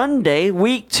Sunday,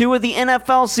 week 2 of the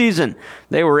NFL season.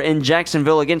 They were in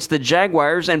Jacksonville against the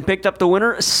Jaguars and picked up the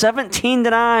winner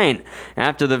 17-9.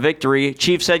 After the victory,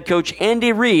 Chiefs head coach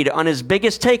Andy Reid on his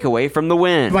biggest takeaway from the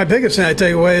win. My biggest thing I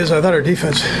take away is I thought our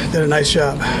defense did a nice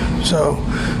job. So,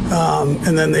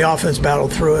 and then the offense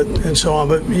battled through it and so on.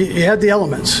 But you had the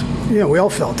elements. You know, we all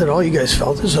felt it. All you guys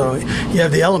felt it. So you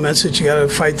have the elements that you got to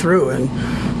fight through. And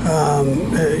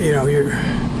you know, you're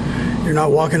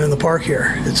not walking in the park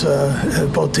here. It's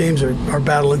both teams are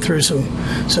battling through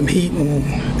some heat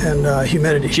and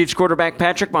humidity. Chiefs quarterback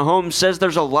Patrick Mahomes says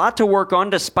there's a lot to work on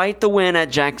despite the win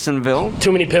at Jacksonville.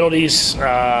 Too many penalties,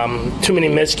 too many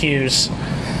miscues.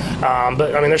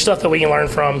 But, I mean, there's stuff that we can learn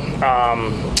from.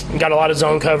 Got a lot of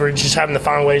zone coverage, just having to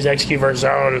find ways to execute our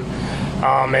zone,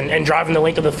 and driving the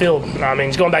length of the field. I mean,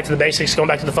 it's going back to the basics, going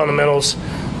back to the fundamentals.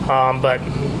 But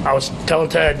I was telling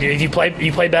Ted, if you play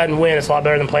bad and win, it's a lot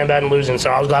better than playing bad and losing.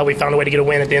 So I was glad we found a way to get a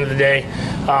win at the end of the day.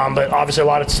 But obviously a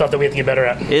lot of stuff that we have to get better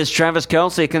at. Is Travis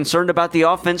Kelce concerned about the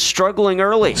offense struggling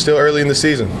early? Still early in the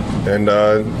season. And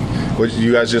what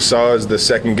you guys just saw is the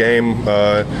second game,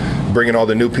 bringing all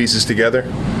the new pieces together.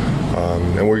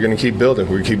 And we're going to keep building.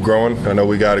 We're going to keep growing. I know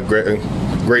we got a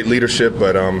great leadership,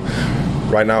 but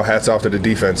right now, hats off to the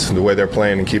defense, the way they're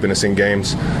playing and keeping us in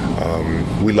games.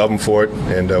 We love them for it,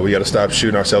 and we got to stop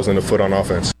shooting ourselves in the foot on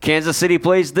offense. Kansas City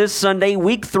plays this Sunday,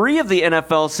 week 3 of the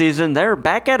NFL season. They're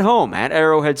back at home at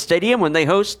Arrowhead Stadium when they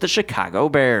host the Chicago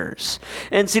Bears.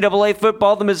 NCAA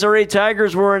football, the Missouri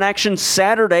Tigers were in action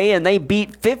Saturday, and they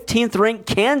beat 15th-ranked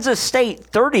Kansas State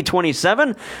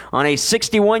 30-27 on a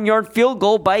 61-yard field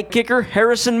goal by kicker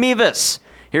Harrison Mevis.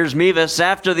 Here's Mevis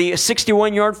after the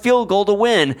 61-yard field goal to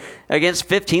win against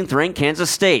 15th-ranked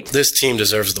Kansas State. This team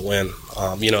deserves the win.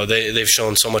 They've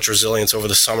shown so much resilience over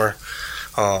the summer.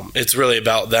 It's really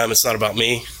about them. It's not about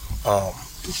me.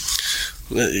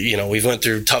 We went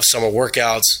through tough summer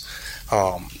workouts.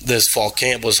 This fall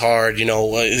camp was hard.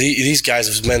 These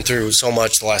guys have been through so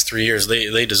much the last 3 years.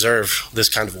 They deserve this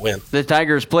kind of win. The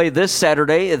Tigers play this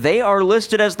Saturday. They are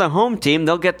listed as the home team.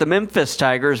 They'll get the Memphis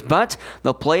Tigers, but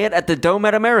they'll play it at the Dome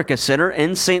at America Center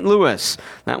in St. Louis.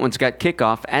 That one's got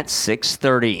kickoff at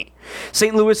 6:30.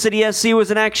 St. Louis City SC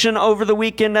was in action over the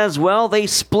weekend as well. They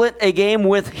split a game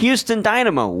with Houston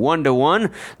Dynamo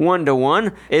 1-1.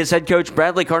 1-1. Is head coach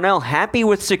Bradley Carnell happy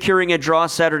with securing a draw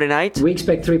Saturday night? We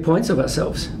expect 3 points of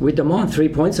ourselves. We demand 3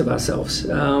 points of ourselves,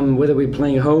 whether we're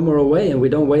playing home or away, and we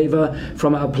don't waver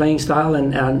from our playing style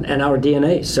and our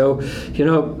DNA. So,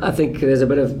 I think there's a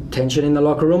bit of tension in the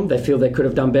locker room. They feel they could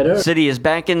have done better. City is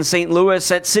back in St.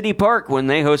 Louis at City Park when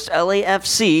they host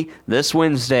LAFC this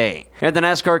Wednesday. At the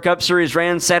NASCAR Cup Series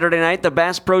ran Saturday night, the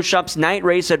Bass Pro Shops night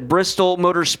race at Bristol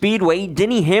Motor Speedway.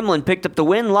 Denny Hamlin picked up the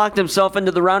win, locked himself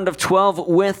into the round of 12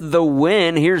 with the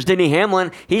win. Here's Denny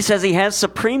Hamlin. He says he has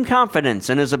supreme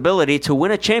confidence in his ability to win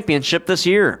a championship this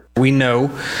year. We know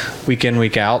week in,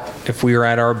 week out, if we are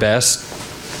at our best,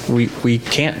 we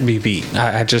can't be beat.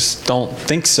 I just don't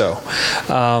think so.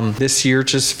 This year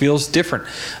just feels different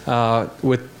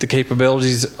with the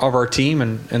capabilities of our team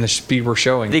and the speed we're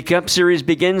showing. The Cup Series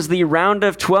begins the round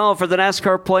of 12 for the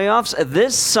NASCAR playoffs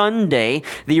this Sunday.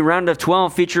 The round of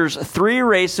 12 features 3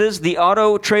 races: the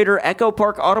Auto Trader Echo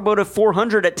Park Automotive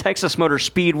 400 at Texas Motor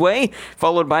Speedway,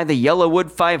 followed by the Yellowwood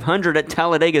 500 at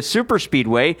Talladega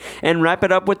Superspeedway, and wrap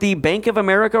it up with the Bank of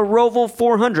America Roval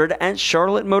 400 at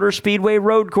Charlotte Motor Speedway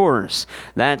Road Course.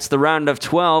 That's the round of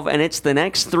 12, and it's the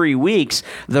next 3 weeks.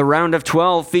 The round of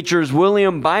 12 features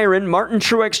William Byron, Martin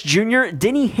Truex Jr.,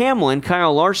 Denny Hamlin,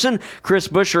 Kyle Larson, Chris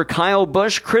Buescher, Kyle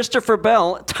Busch, Christopher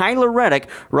Bell, Tyler Reddick,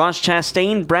 Ross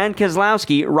Chastain, Brad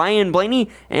Keselowski, Ryan Blaney,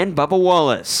 and Bubba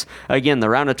Wallace. Again, the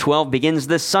round of 12 begins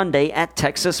this Sunday at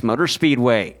Texas Motor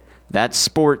Speedway. That's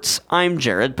sports. I'm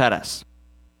Jared Pettis.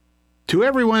 To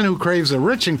everyone who craves a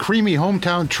rich and creamy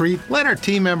hometown treat, let our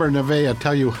team member Nevaeh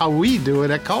tell you how we do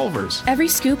it at Culver's. Every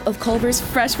scoop of Culver's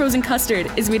fresh frozen custard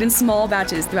is made in small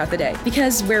batches throughout the day.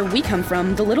 Because where we come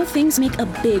from, the little things make a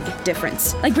big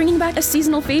difference. Like bringing back a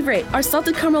seasonal favorite. Our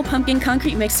salted caramel pumpkin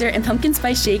concrete mixer and pumpkin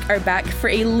spice shake are back for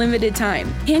a limited time.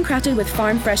 Handcrafted with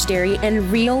farm fresh dairy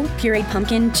and real pureed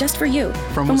pumpkin just for you.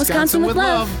 From Wisconsin with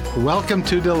love. Welcome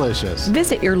to Delicious.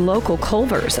 Visit your local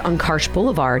Culver's on Karsh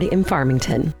Boulevard in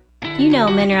Farmington. You know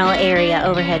Mineral Area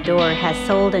Overhead Door has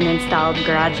sold and installed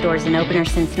garage doors and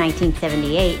openers since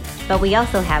 1978, but we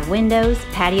also have windows,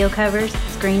 patio covers,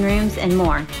 screen rooms, and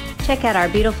more. Check out our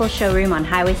beautiful showroom on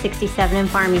Highway 67 in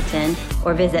Farmington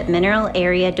or visit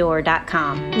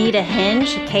mineralareadoor.com. Need a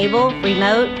hinge, cable,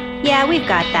 remote? Yeah, we've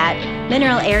got that.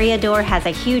 Mineral Area Door has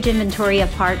a huge inventory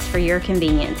of parts for your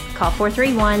convenience. Call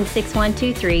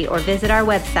 431-6123 or visit our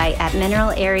website at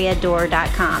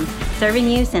mineralareadoor.com. Serving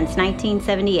you since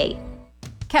 1978.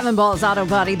 Kevin Ball's Auto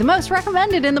Body, the most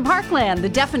recommended in the Parkland. The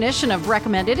definition of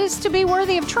recommended is to be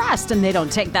worthy of trust, and they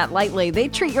don't take that lightly. They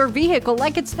treat your vehicle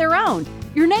like it's their own.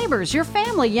 Your neighbors, your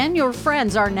family, and your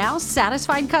friends are now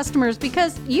satisfied customers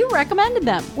because you recommended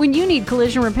them. When you need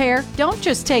collision repair, don't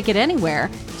just take it anywhere.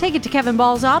 Take it to Kevin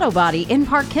Ball's Auto Body in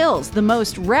Park Hills, the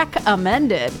most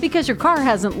recommended, because your car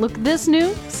hasn't looked this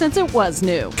new since it was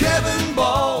new. Kevin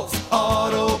Ball's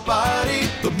Auto Body,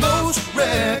 the most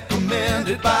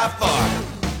recommended by far.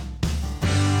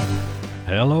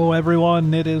 Hello,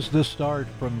 everyone. It is the start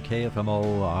from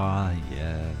KFMO.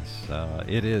 Yes.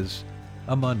 It is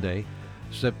a Monday,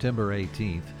 September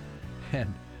 18th,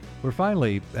 and we're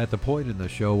finally at the point in the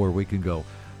show where we can go,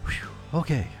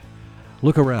 okay,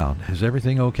 look around. Is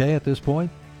everything okay at this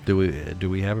point? Do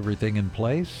we have everything in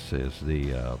place? Is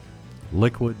the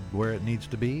liquid where it needs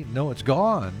to be? No, it's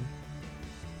gone.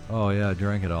 Oh, yeah, I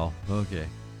drank it all. Okay.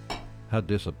 How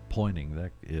disappointing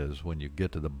that is when you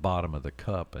get to the bottom of the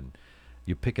cup and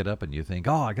you pick it up and you think,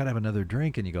 oh, I got to have another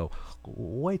drink. And you go,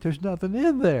 wait, there's nothing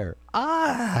in there.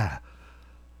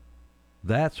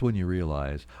 That's when you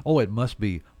realize, oh, it must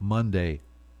be Monday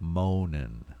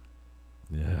moaning.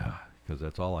 Yeah, because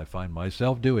that's all I find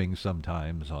myself doing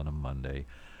sometimes on a Monday.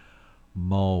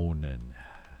 Moaning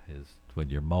is when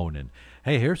you're moaning.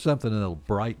 Hey, here's something that'll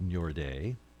brighten your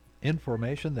day.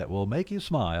 Information that will make you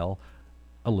smile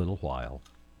a little while.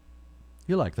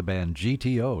 You like the band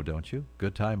GTO, don't you?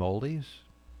 Good Time Oldies?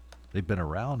 They've been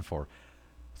around for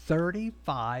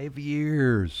 35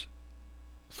 years.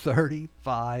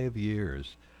 35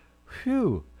 years.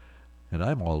 Phew. And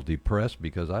I'm all depressed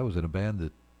because I was in a band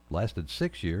that lasted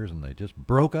 6 years and they just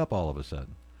broke up all of a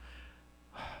sudden.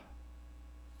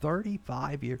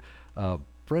 35 years. A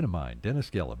friend of mine, Dennis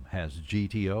Gillum, has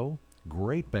GTO.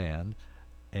 Great band.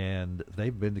 And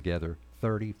they've been together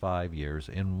 35 years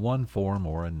in one form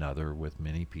or another with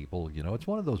many people. You know, it's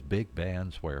one of those big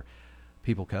bands where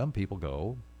people come, people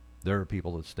go. There are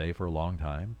people that stay for a long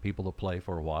time, people that play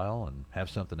for a while and have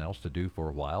something else to do for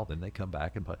a while, then they come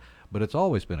back and play. But it's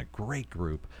always been a great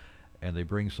group, and they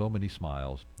bring so many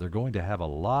smiles. They're going to have a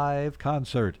live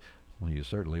concert. Well, you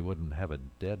certainly wouldn't have a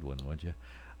dead one, would you?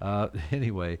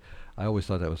 Anyway, I always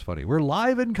thought that was funny. We're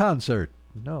live in concert.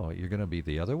 No, you're going to be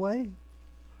the other way?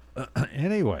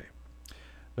 Anyway,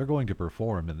 they're going to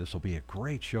perform, and this will be a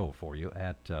great show for you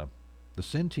at the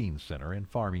Centene Center in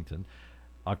Farmington,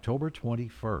 October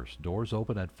 21st. Doors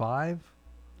open at 5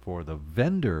 for the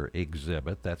vendor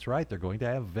exhibit. That's right, they're going to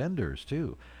have vendors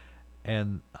too.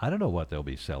 And I don't know what they'll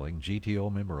be selling.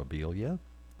 GTO memorabilia,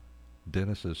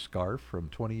 Dennis's scarf from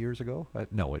 20 years ago.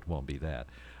 No, it won't be that.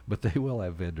 But they will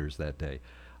have vendors that day.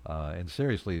 And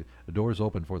seriously, the doors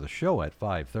open for the show at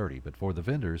 5:30, but for the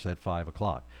vendors at 5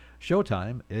 o'clock.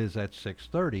 Showtime is at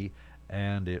 6:30,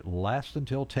 and it lasts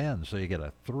until 10, so you get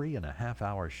a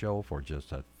 3.5-hour show for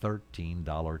just a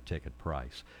 $13 ticket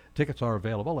price. Tickets are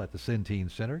available at the Centene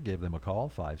Center. Give them a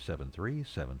call,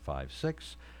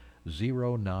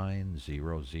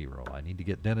 573-756-0900. I need to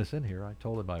get Dennis in here. I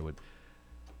told him I would,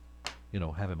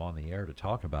 have him on the air to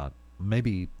talk about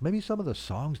maybe some of the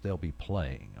songs they'll be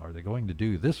playing. Are they going to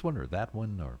do this one or that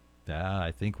one? Or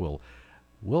I think we'll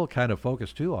kind of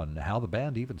focus too on how the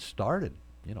band even started.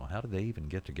 How did they even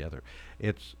get together?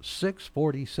 It's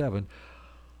 6:47,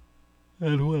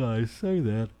 and when I say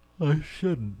that, I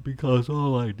shouldn't, because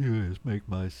all I do is make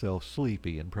myself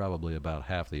sleepy, and probably about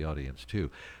half the audience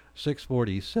too.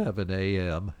 6:47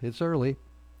 a.m. It's early,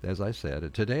 as I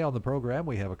said. Today on the program,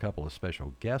 we have a couple of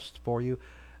special guests for you.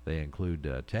 They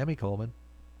include Tammy Coleman.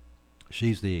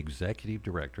 She's the executive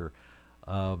director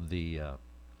of the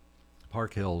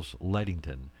Park Hills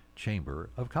Leadington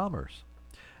Chamber of Commerce.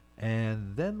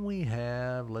 And then we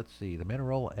have, the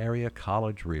Mineral Area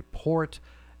College Report.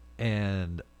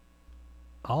 And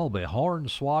I'll be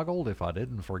hornswoggled if I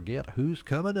didn't forget who's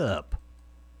coming up.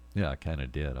 Yeah, I kind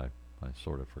of did. I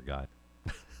sort of forgot.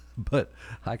 But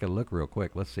I can look real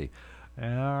quick. Let's see.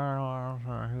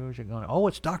 Who's it going to? Oh,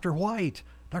 it's Dr. White.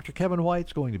 Dr. Kevin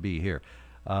White's going to be here.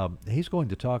 He's going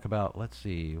to talk about, what is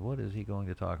he going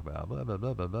to talk about? Blah, blah,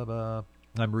 blah, blah, blah, blah.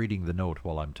 I'm reading the note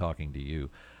while I'm talking to you.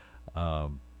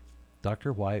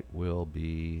 Dr. White will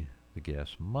be the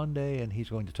guest Monday, and he's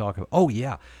going to talk about,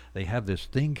 they have this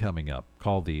thing coming up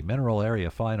called the Mineral Area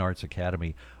Fine Arts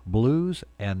Academy Blues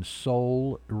and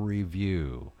Soul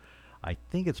Review. I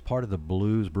think it's part of the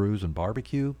Blues, Brews, and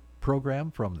Barbecue program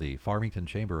from the Farmington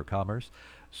Chamber of Commerce.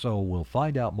 So we'll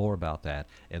find out more about that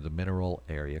in the Mineral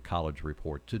Area College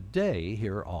Report today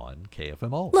here on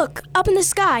KFMO. Look, up in the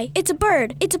sky. It's a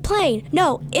bird. It's a plane.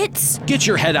 No, it's... Get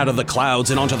your head out of the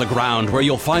clouds and onto the ground where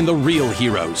you'll find the real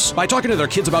heroes. By talking to their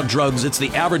kids about drugs, it's the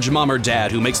average mom or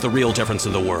dad who makes the real difference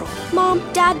in the world. Mom,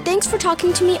 Dad, thanks for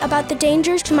talking to me about the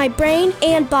dangers to my brain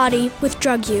and body with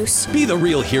drug use. Be the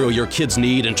real hero your kids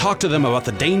need and talk to them about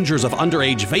the dangers of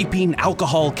underage vaping,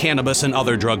 alcohol, cannabis, and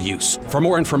other drug use. For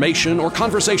more information or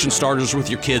conversation starters with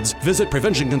your kids, visit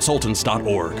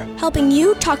preventionconsultants.org. Helping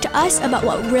you talk to us about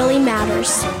what really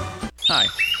matters. Hi,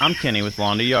 I'm Kenny with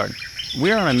Lawn to Yard.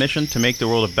 We're on a mission to make the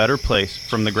world a better place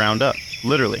from the ground up,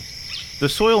 literally. The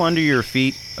soil under your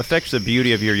feet affects the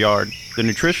beauty of your yard, the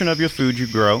nutrition of your food you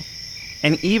grow,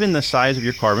 and even the size of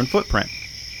your carbon footprint.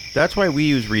 That's why we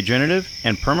use regenerative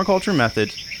and permaculture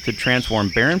methods to transform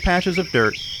barren patches of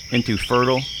dirt into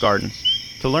fertile gardens.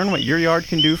 To learn what your yard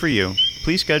can do for you,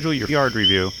 please schedule your yard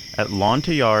review at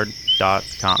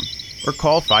lawntoyard.com or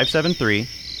call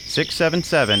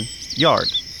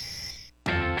 573-677-YARD.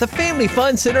 The Family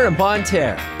Fun Center in Bonne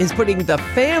Terre is putting the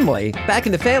family back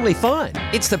into family fun.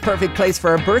 It's the perfect place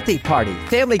for a birthday party,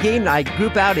 family game night,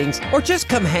 group outings, or just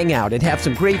come hang out and have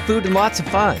some great food and lots of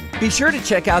fun. Be sure to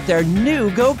check out their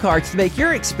new go-karts to make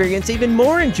your experience even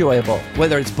more enjoyable.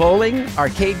 Whether it's bowling,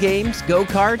 arcade games,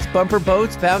 go-karts, bumper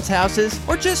boats, bounce houses,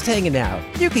 or just hanging out,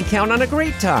 you can count on a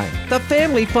great time. The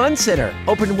Family Fun Center,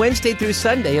 open Wednesday through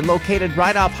Sunday and located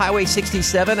right off Highway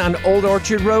 67 on Old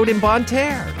Orchard Road in Bonne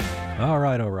Terre. All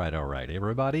right.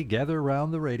 Everybody gather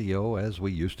around the radio as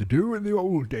we used to do in the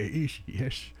old days.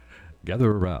 Yes,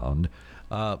 gather around.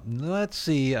 Let's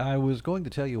see. I was going to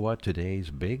tell you what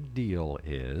today's big deal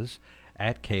is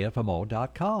at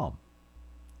KFMO.com.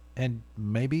 And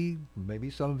maybe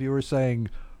some of you are saying,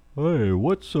 hey,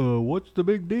 what's the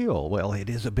big deal? Well,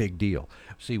 it is a big deal.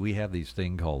 See, we have these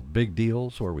thing called big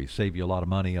deals where we save you a lot of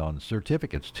money on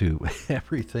certificates to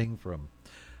everything from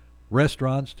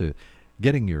restaurants to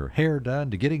getting your hair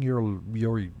done to getting your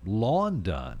lawn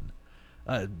done.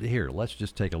 Here, let's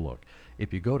just take a look.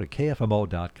 If you go to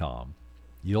KFMO.com,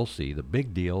 you'll see the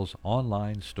Big Deals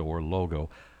online store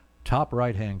logo, top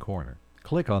right-hand corner.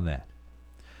 Click on that.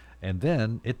 And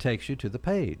then it takes you to the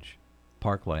page,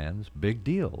 Parkland's Big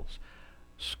Deals.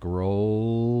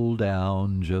 Scroll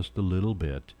down just a little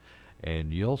bit,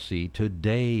 and you'll see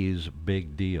today's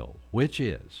big deal, which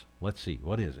is, let's see,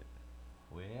 what is it?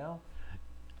 Well,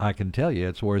 I can tell you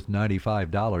it's worth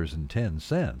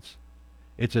 $95.10.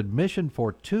 It's admission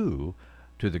for two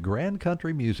to the Grand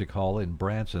Country Music Hall in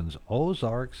Branson's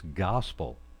Ozarks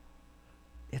Gospel.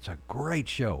 It's a great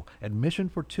show. Admission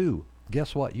for two.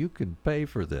 Guess what? You can pay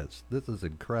for this. This is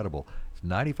incredible. It's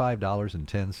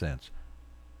 $95.10.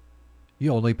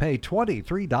 You only pay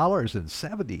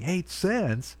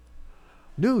 $23.78.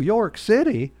 New York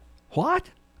City? What?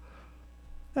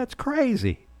 That's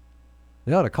crazy.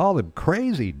 They ought to call them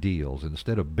crazy deals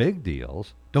instead of big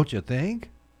deals, don't you think?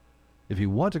 If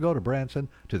you want to go to Branson,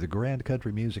 to the Grand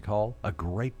Country Music Hall, a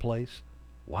great place,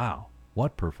 wow,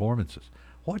 what performances,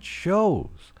 what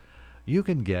shows. You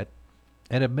can get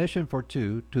an admission for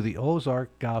two to the Ozark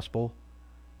Gospel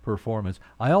performance.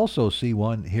 I also see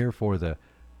one here for the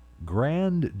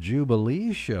Grand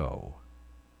Jubilee Show,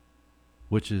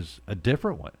 which is a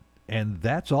different one. And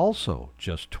that's also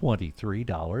just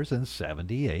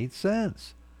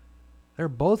 $23.78. They're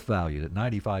both valued at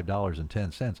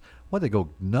 $95.10. What, they go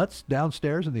nuts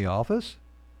downstairs in the office?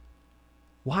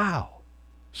 Wow.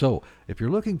 So if you're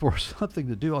looking for something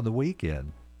to do on the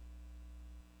weekend,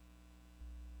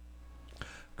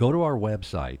 go to our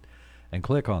website and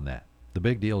click on that, the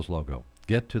Big Deals logo.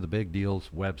 Get to the Big Deals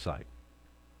website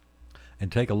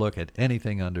and take a look at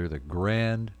anything under the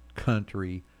Grand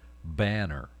Country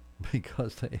banner,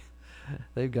 because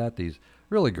they've got these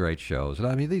really great shows. And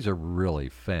I mean, these are really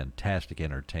fantastic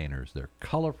entertainers. They're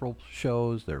colorful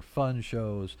shows. They're fun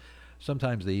shows.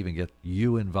 Sometimes they even get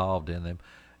you involved in them.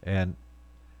 And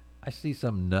I see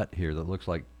some nut here that looks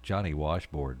like Johnny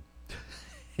Washboard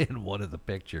in one of the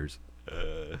pictures.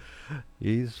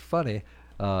 He's funny.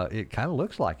 It kind of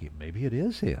looks like him. Maybe it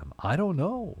is him. I don't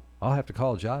know. I'll have to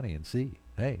call Johnny and see.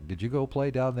 Hey, did you go play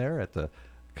down there at the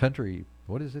country,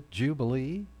 what is it,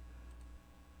 Jubilee?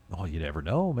 Oh, you never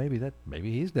know.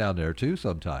 Maybe he's down there too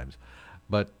sometimes.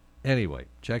 But anyway,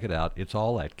 check it out. It's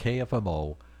all at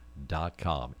KFMO.com.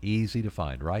 Easy to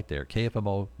find right there,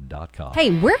 KFMO.com.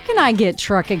 Hey, where can I get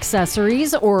truck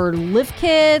accessories or lift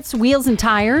kits, wheels and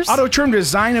tires? Auto Trim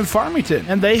Design in Farmington.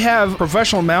 And they have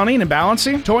professional mounting and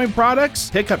balancing, towing products,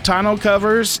 pickup tonneau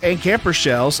covers, and camper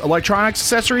shells, electronics,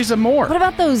 accessories, and more. What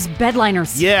about those bed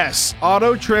liners? Yes,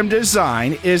 Auto Trim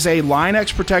Design is a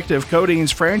Line-X Protective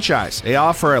Coatings franchise. They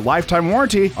offer a lifetime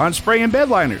warranty on spray and bed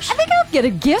liners. I think I'll get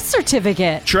a gift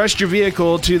certificate. Trust your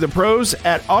vehicle to the pros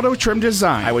at Auto Trim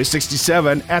Design, Highway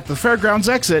 67 at the Fairgrounds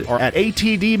exit or at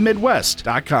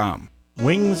atdmidwest.com.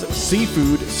 Wings,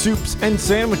 seafood, soups, and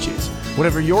sandwiches.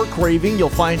 Whatever you're craving, you'll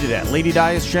find it at Lady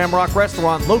Di's Shamrock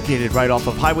Restaurant, located right off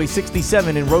of Highway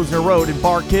 67 in Rosner Road in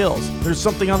Park Hills. There's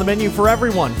something on the menu for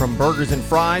everyone, from burgers and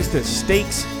fries to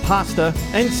steaks, pasta,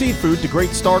 and seafood to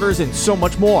great starters and so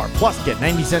much more. Plus, get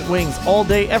 90-cent wings all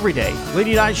day, every day.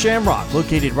 Lady Di's Shamrock,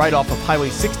 located right off of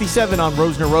Highway 67 on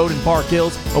Rosner Road in Park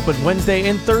Hills, open Wednesday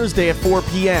and Thursday at 4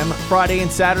 p.m., Friday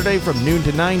and Saturday from noon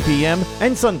to 9 p.m.,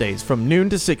 and Sundays from noon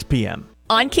to 6 p.m.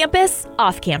 On campus,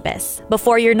 off campus,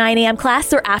 before your 9 a.m.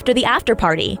 class or after the after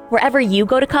party. Wherever you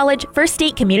go to college, First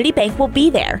State Community Bank will be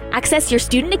there. Access your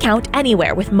student account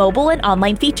anywhere with mobile and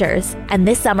online features. And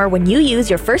this summer, when you use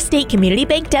your First State Community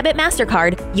Bank Debit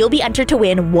MasterCard, you'll be entered to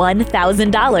win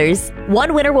 $1,000.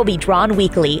 One winner will be drawn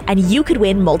weekly, and you could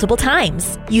win multiple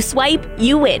times. You swipe,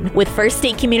 you win with First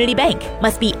State Community Bank.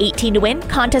 Must be 18 to win.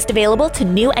 Contest available to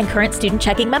new and current student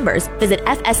checking members. Visit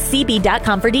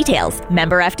fscb.com for details.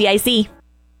 Member FDIC.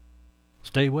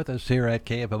 Stay with us here at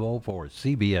KFMO for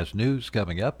CBS News.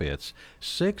 Coming up, it's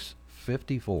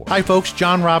 6:54. Hi folks,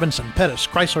 John Robinson, Pettis,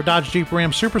 Chrysler Dodge Jeep Ram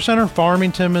Supercenter,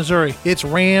 Farmington, Missouri. It's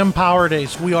Ram Power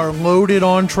Days. We are loaded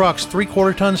on trucks,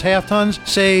 3/4 tons, half tons.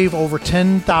 Save over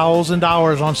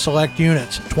 $10,000 on select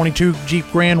units. 22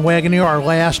 Jeep Grand Wagoneer, our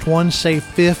last one, save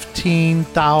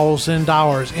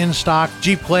 $15,000. In stock,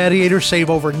 Jeep Gladiator, save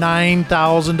over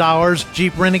 $9,000.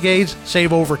 Jeep Renegades,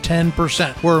 save over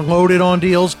 10%. We're loaded on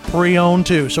deals, pre-owned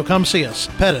too. So come see us.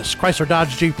 Pettis, Chrysler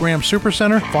Dodge Jeep Ram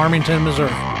Supercenter, Farmington, Missouri.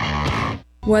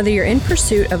 Whether you're in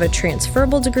pursuit of a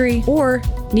transferable degree or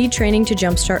need training to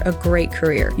jumpstart a great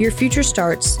career, your future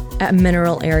starts at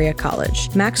Mineral Area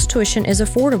College. Max tuition is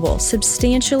affordable,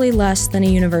 substantially less than a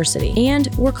university, and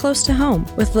we're close to home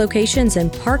with locations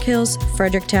in Park Hills,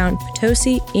 Fredericktown,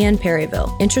 Potosi, and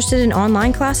Perryville. Interested in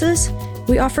online classes?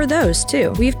 We offer those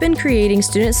too. We've been creating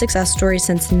student success stories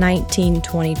since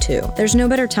 1922. There's no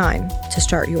better time to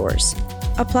start yours.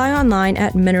 Apply online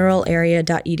at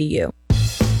mineralarea.edu.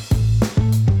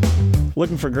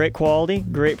 Looking for great quality,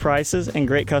 great prices, and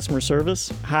great customer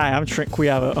service? Hi, I'm Trent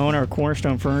Quiava, owner of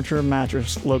Cornerstone Furniture and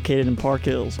Mattress, located in Park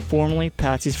Hills, formerly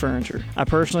Patsy's Furniture. I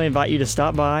personally invite you to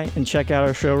stop by and check out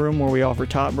our showroom where we offer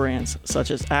top brands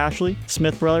such as Ashley,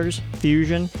 Smith Brothers,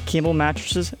 Fusion, Kimball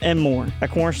Mattresses, and more.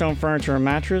 At Cornerstone Furniture and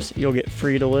Mattress, you'll get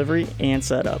free delivery and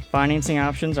setup. Financing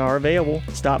options are available.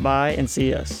 Stop by and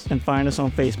see us, and find us on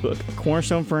Facebook,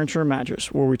 Cornerstone Furniture and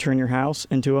Mattress, where we turn your house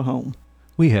into a home.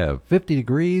 We have 50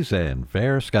 degrees and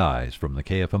fair skies from the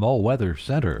KFMO Weather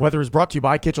Center. Weather is brought to you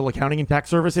by Kitchell Accounting and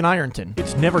Tax Service in Ironton.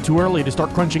 It's never too early to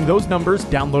start crunching those numbers,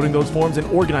 downloading those forms, and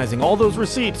organizing all those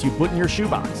receipts you put in your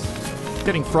shoebox.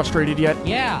 Getting frustrated yet?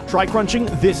 Yeah. Try crunching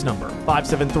this number,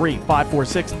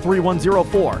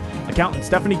 573-546-3104. Accountant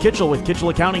Stephanie Kitchell with Kitchell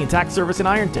Accounting and Tax Service in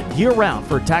Ironton, year-round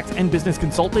for tax and business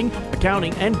consulting,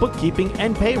 accounting, and bookkeeping,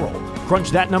 and payroll.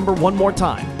 Crunch that number one more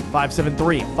time,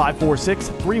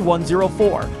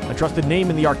 573-546-3104. A trusted name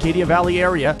in the Arcadia Valley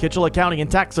area, Kitchell Accounting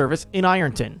and Tax Service in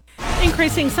Ironton.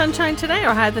 Increasing sunshine today.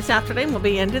 Our high this afternoon will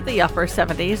be into the upper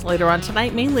 70s. Later on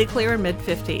tonight, mainly clear in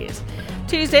mid-50s.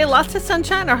 Tuesday, lots of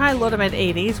sunshine. Our high low to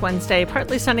mid-80s. Wednesday,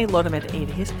 partly sunny, low to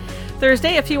mid-80s.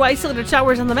 Thursday, a few isolated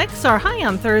showers in the mix. Our high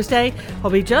on Thursday will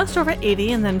be just over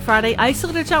 80. And then Friday,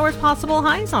 isolated showers possible.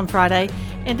 Highs on Friday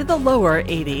into the lower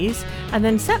 80s. And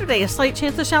then Saturday, a slight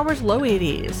chance of showers, low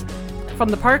 80s. From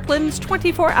the Parkland's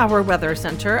 24-hour Weather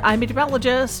Center, I'm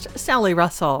meteorologist Sally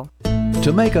Russell.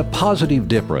 To make a positive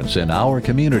difference in our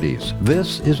communities,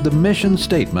 this is the mission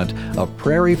statement of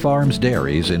Prairie Farms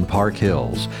Dairies in Park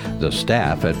Hills. The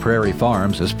staff at Prairie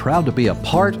Farms is proud to be a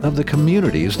part of the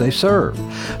communities they serve,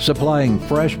 supplying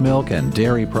fresh milk and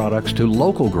dairy products to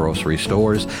local grocery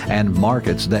stores and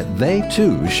markets that they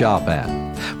too shop at.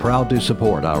 Proud to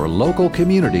support our local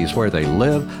communities where they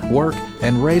live, work,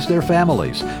 and raise their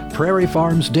families. Prairie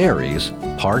Farms Dairies,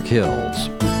 Park Hills.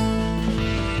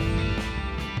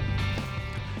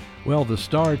 Well, the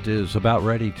start is about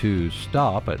ready to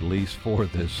stop, at least for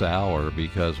this hour,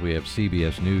 because we have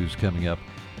CBS News coming up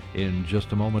in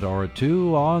just a moment or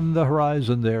two. On the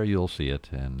horizon there, you'll see it.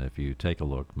 And if you take a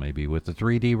look, maybe with the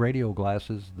 3D radio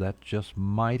glasses, that just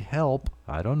might help.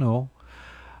 I don't know.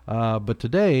 But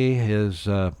today is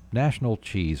National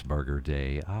Cheeseburger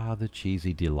Day. Ah, the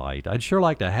cheesy delight. I'd sure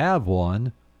like to have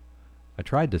one. I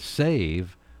tried to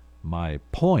save my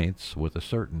points with a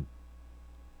certain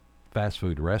fast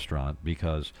food restaurant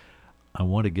because I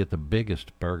want to get the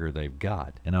biggest burger they've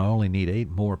got, and I only need 8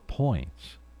 more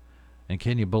points. And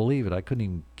can you believe it? I couldn't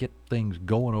even get things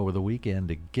going over the weekend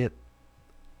to get,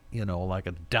 like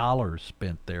 $1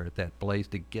 spent there at that place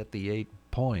to get the 8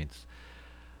 points.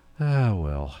 Ah,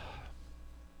 well,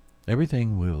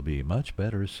 everything will be much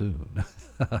better soon.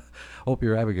 Hope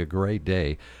you're having a great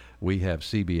day. We have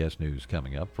CBS News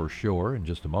coming up for sure in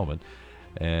just a moment.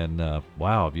 And,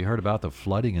 wow, have you heard about the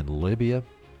flooding in Libya?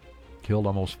 Killed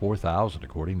almost 4,000,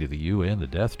 according to the UN. The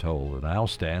death toll now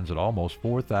stands at almost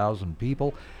 4,000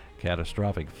 people.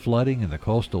 Catastrophic flooding in the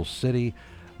coastal city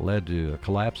led to a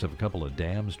collapse of a couple of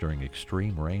dams during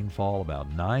extreme rainfall.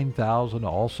 About 9,000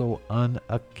 also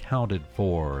unaccounted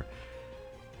for.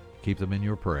 Keep them in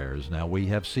your prayers. Now, we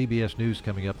have CBS News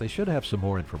coming up. They should have some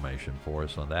more information for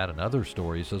us on that and other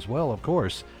stories as well, of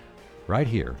course, right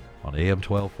here on AM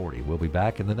 1240. We'll be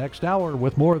back in the next hour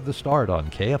with more of The Start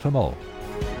on KFMO.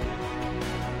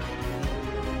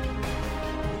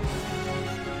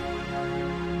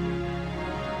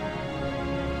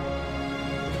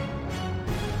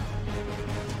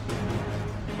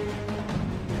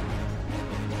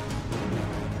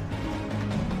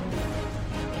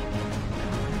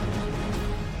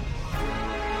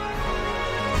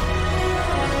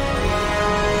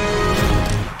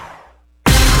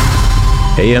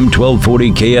 AM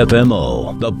 1240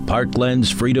 KFMO, the Parkland's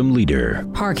freedom leader.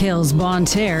 Park Hills, Bonne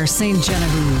Terre, St.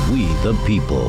 Genevieve. We the people.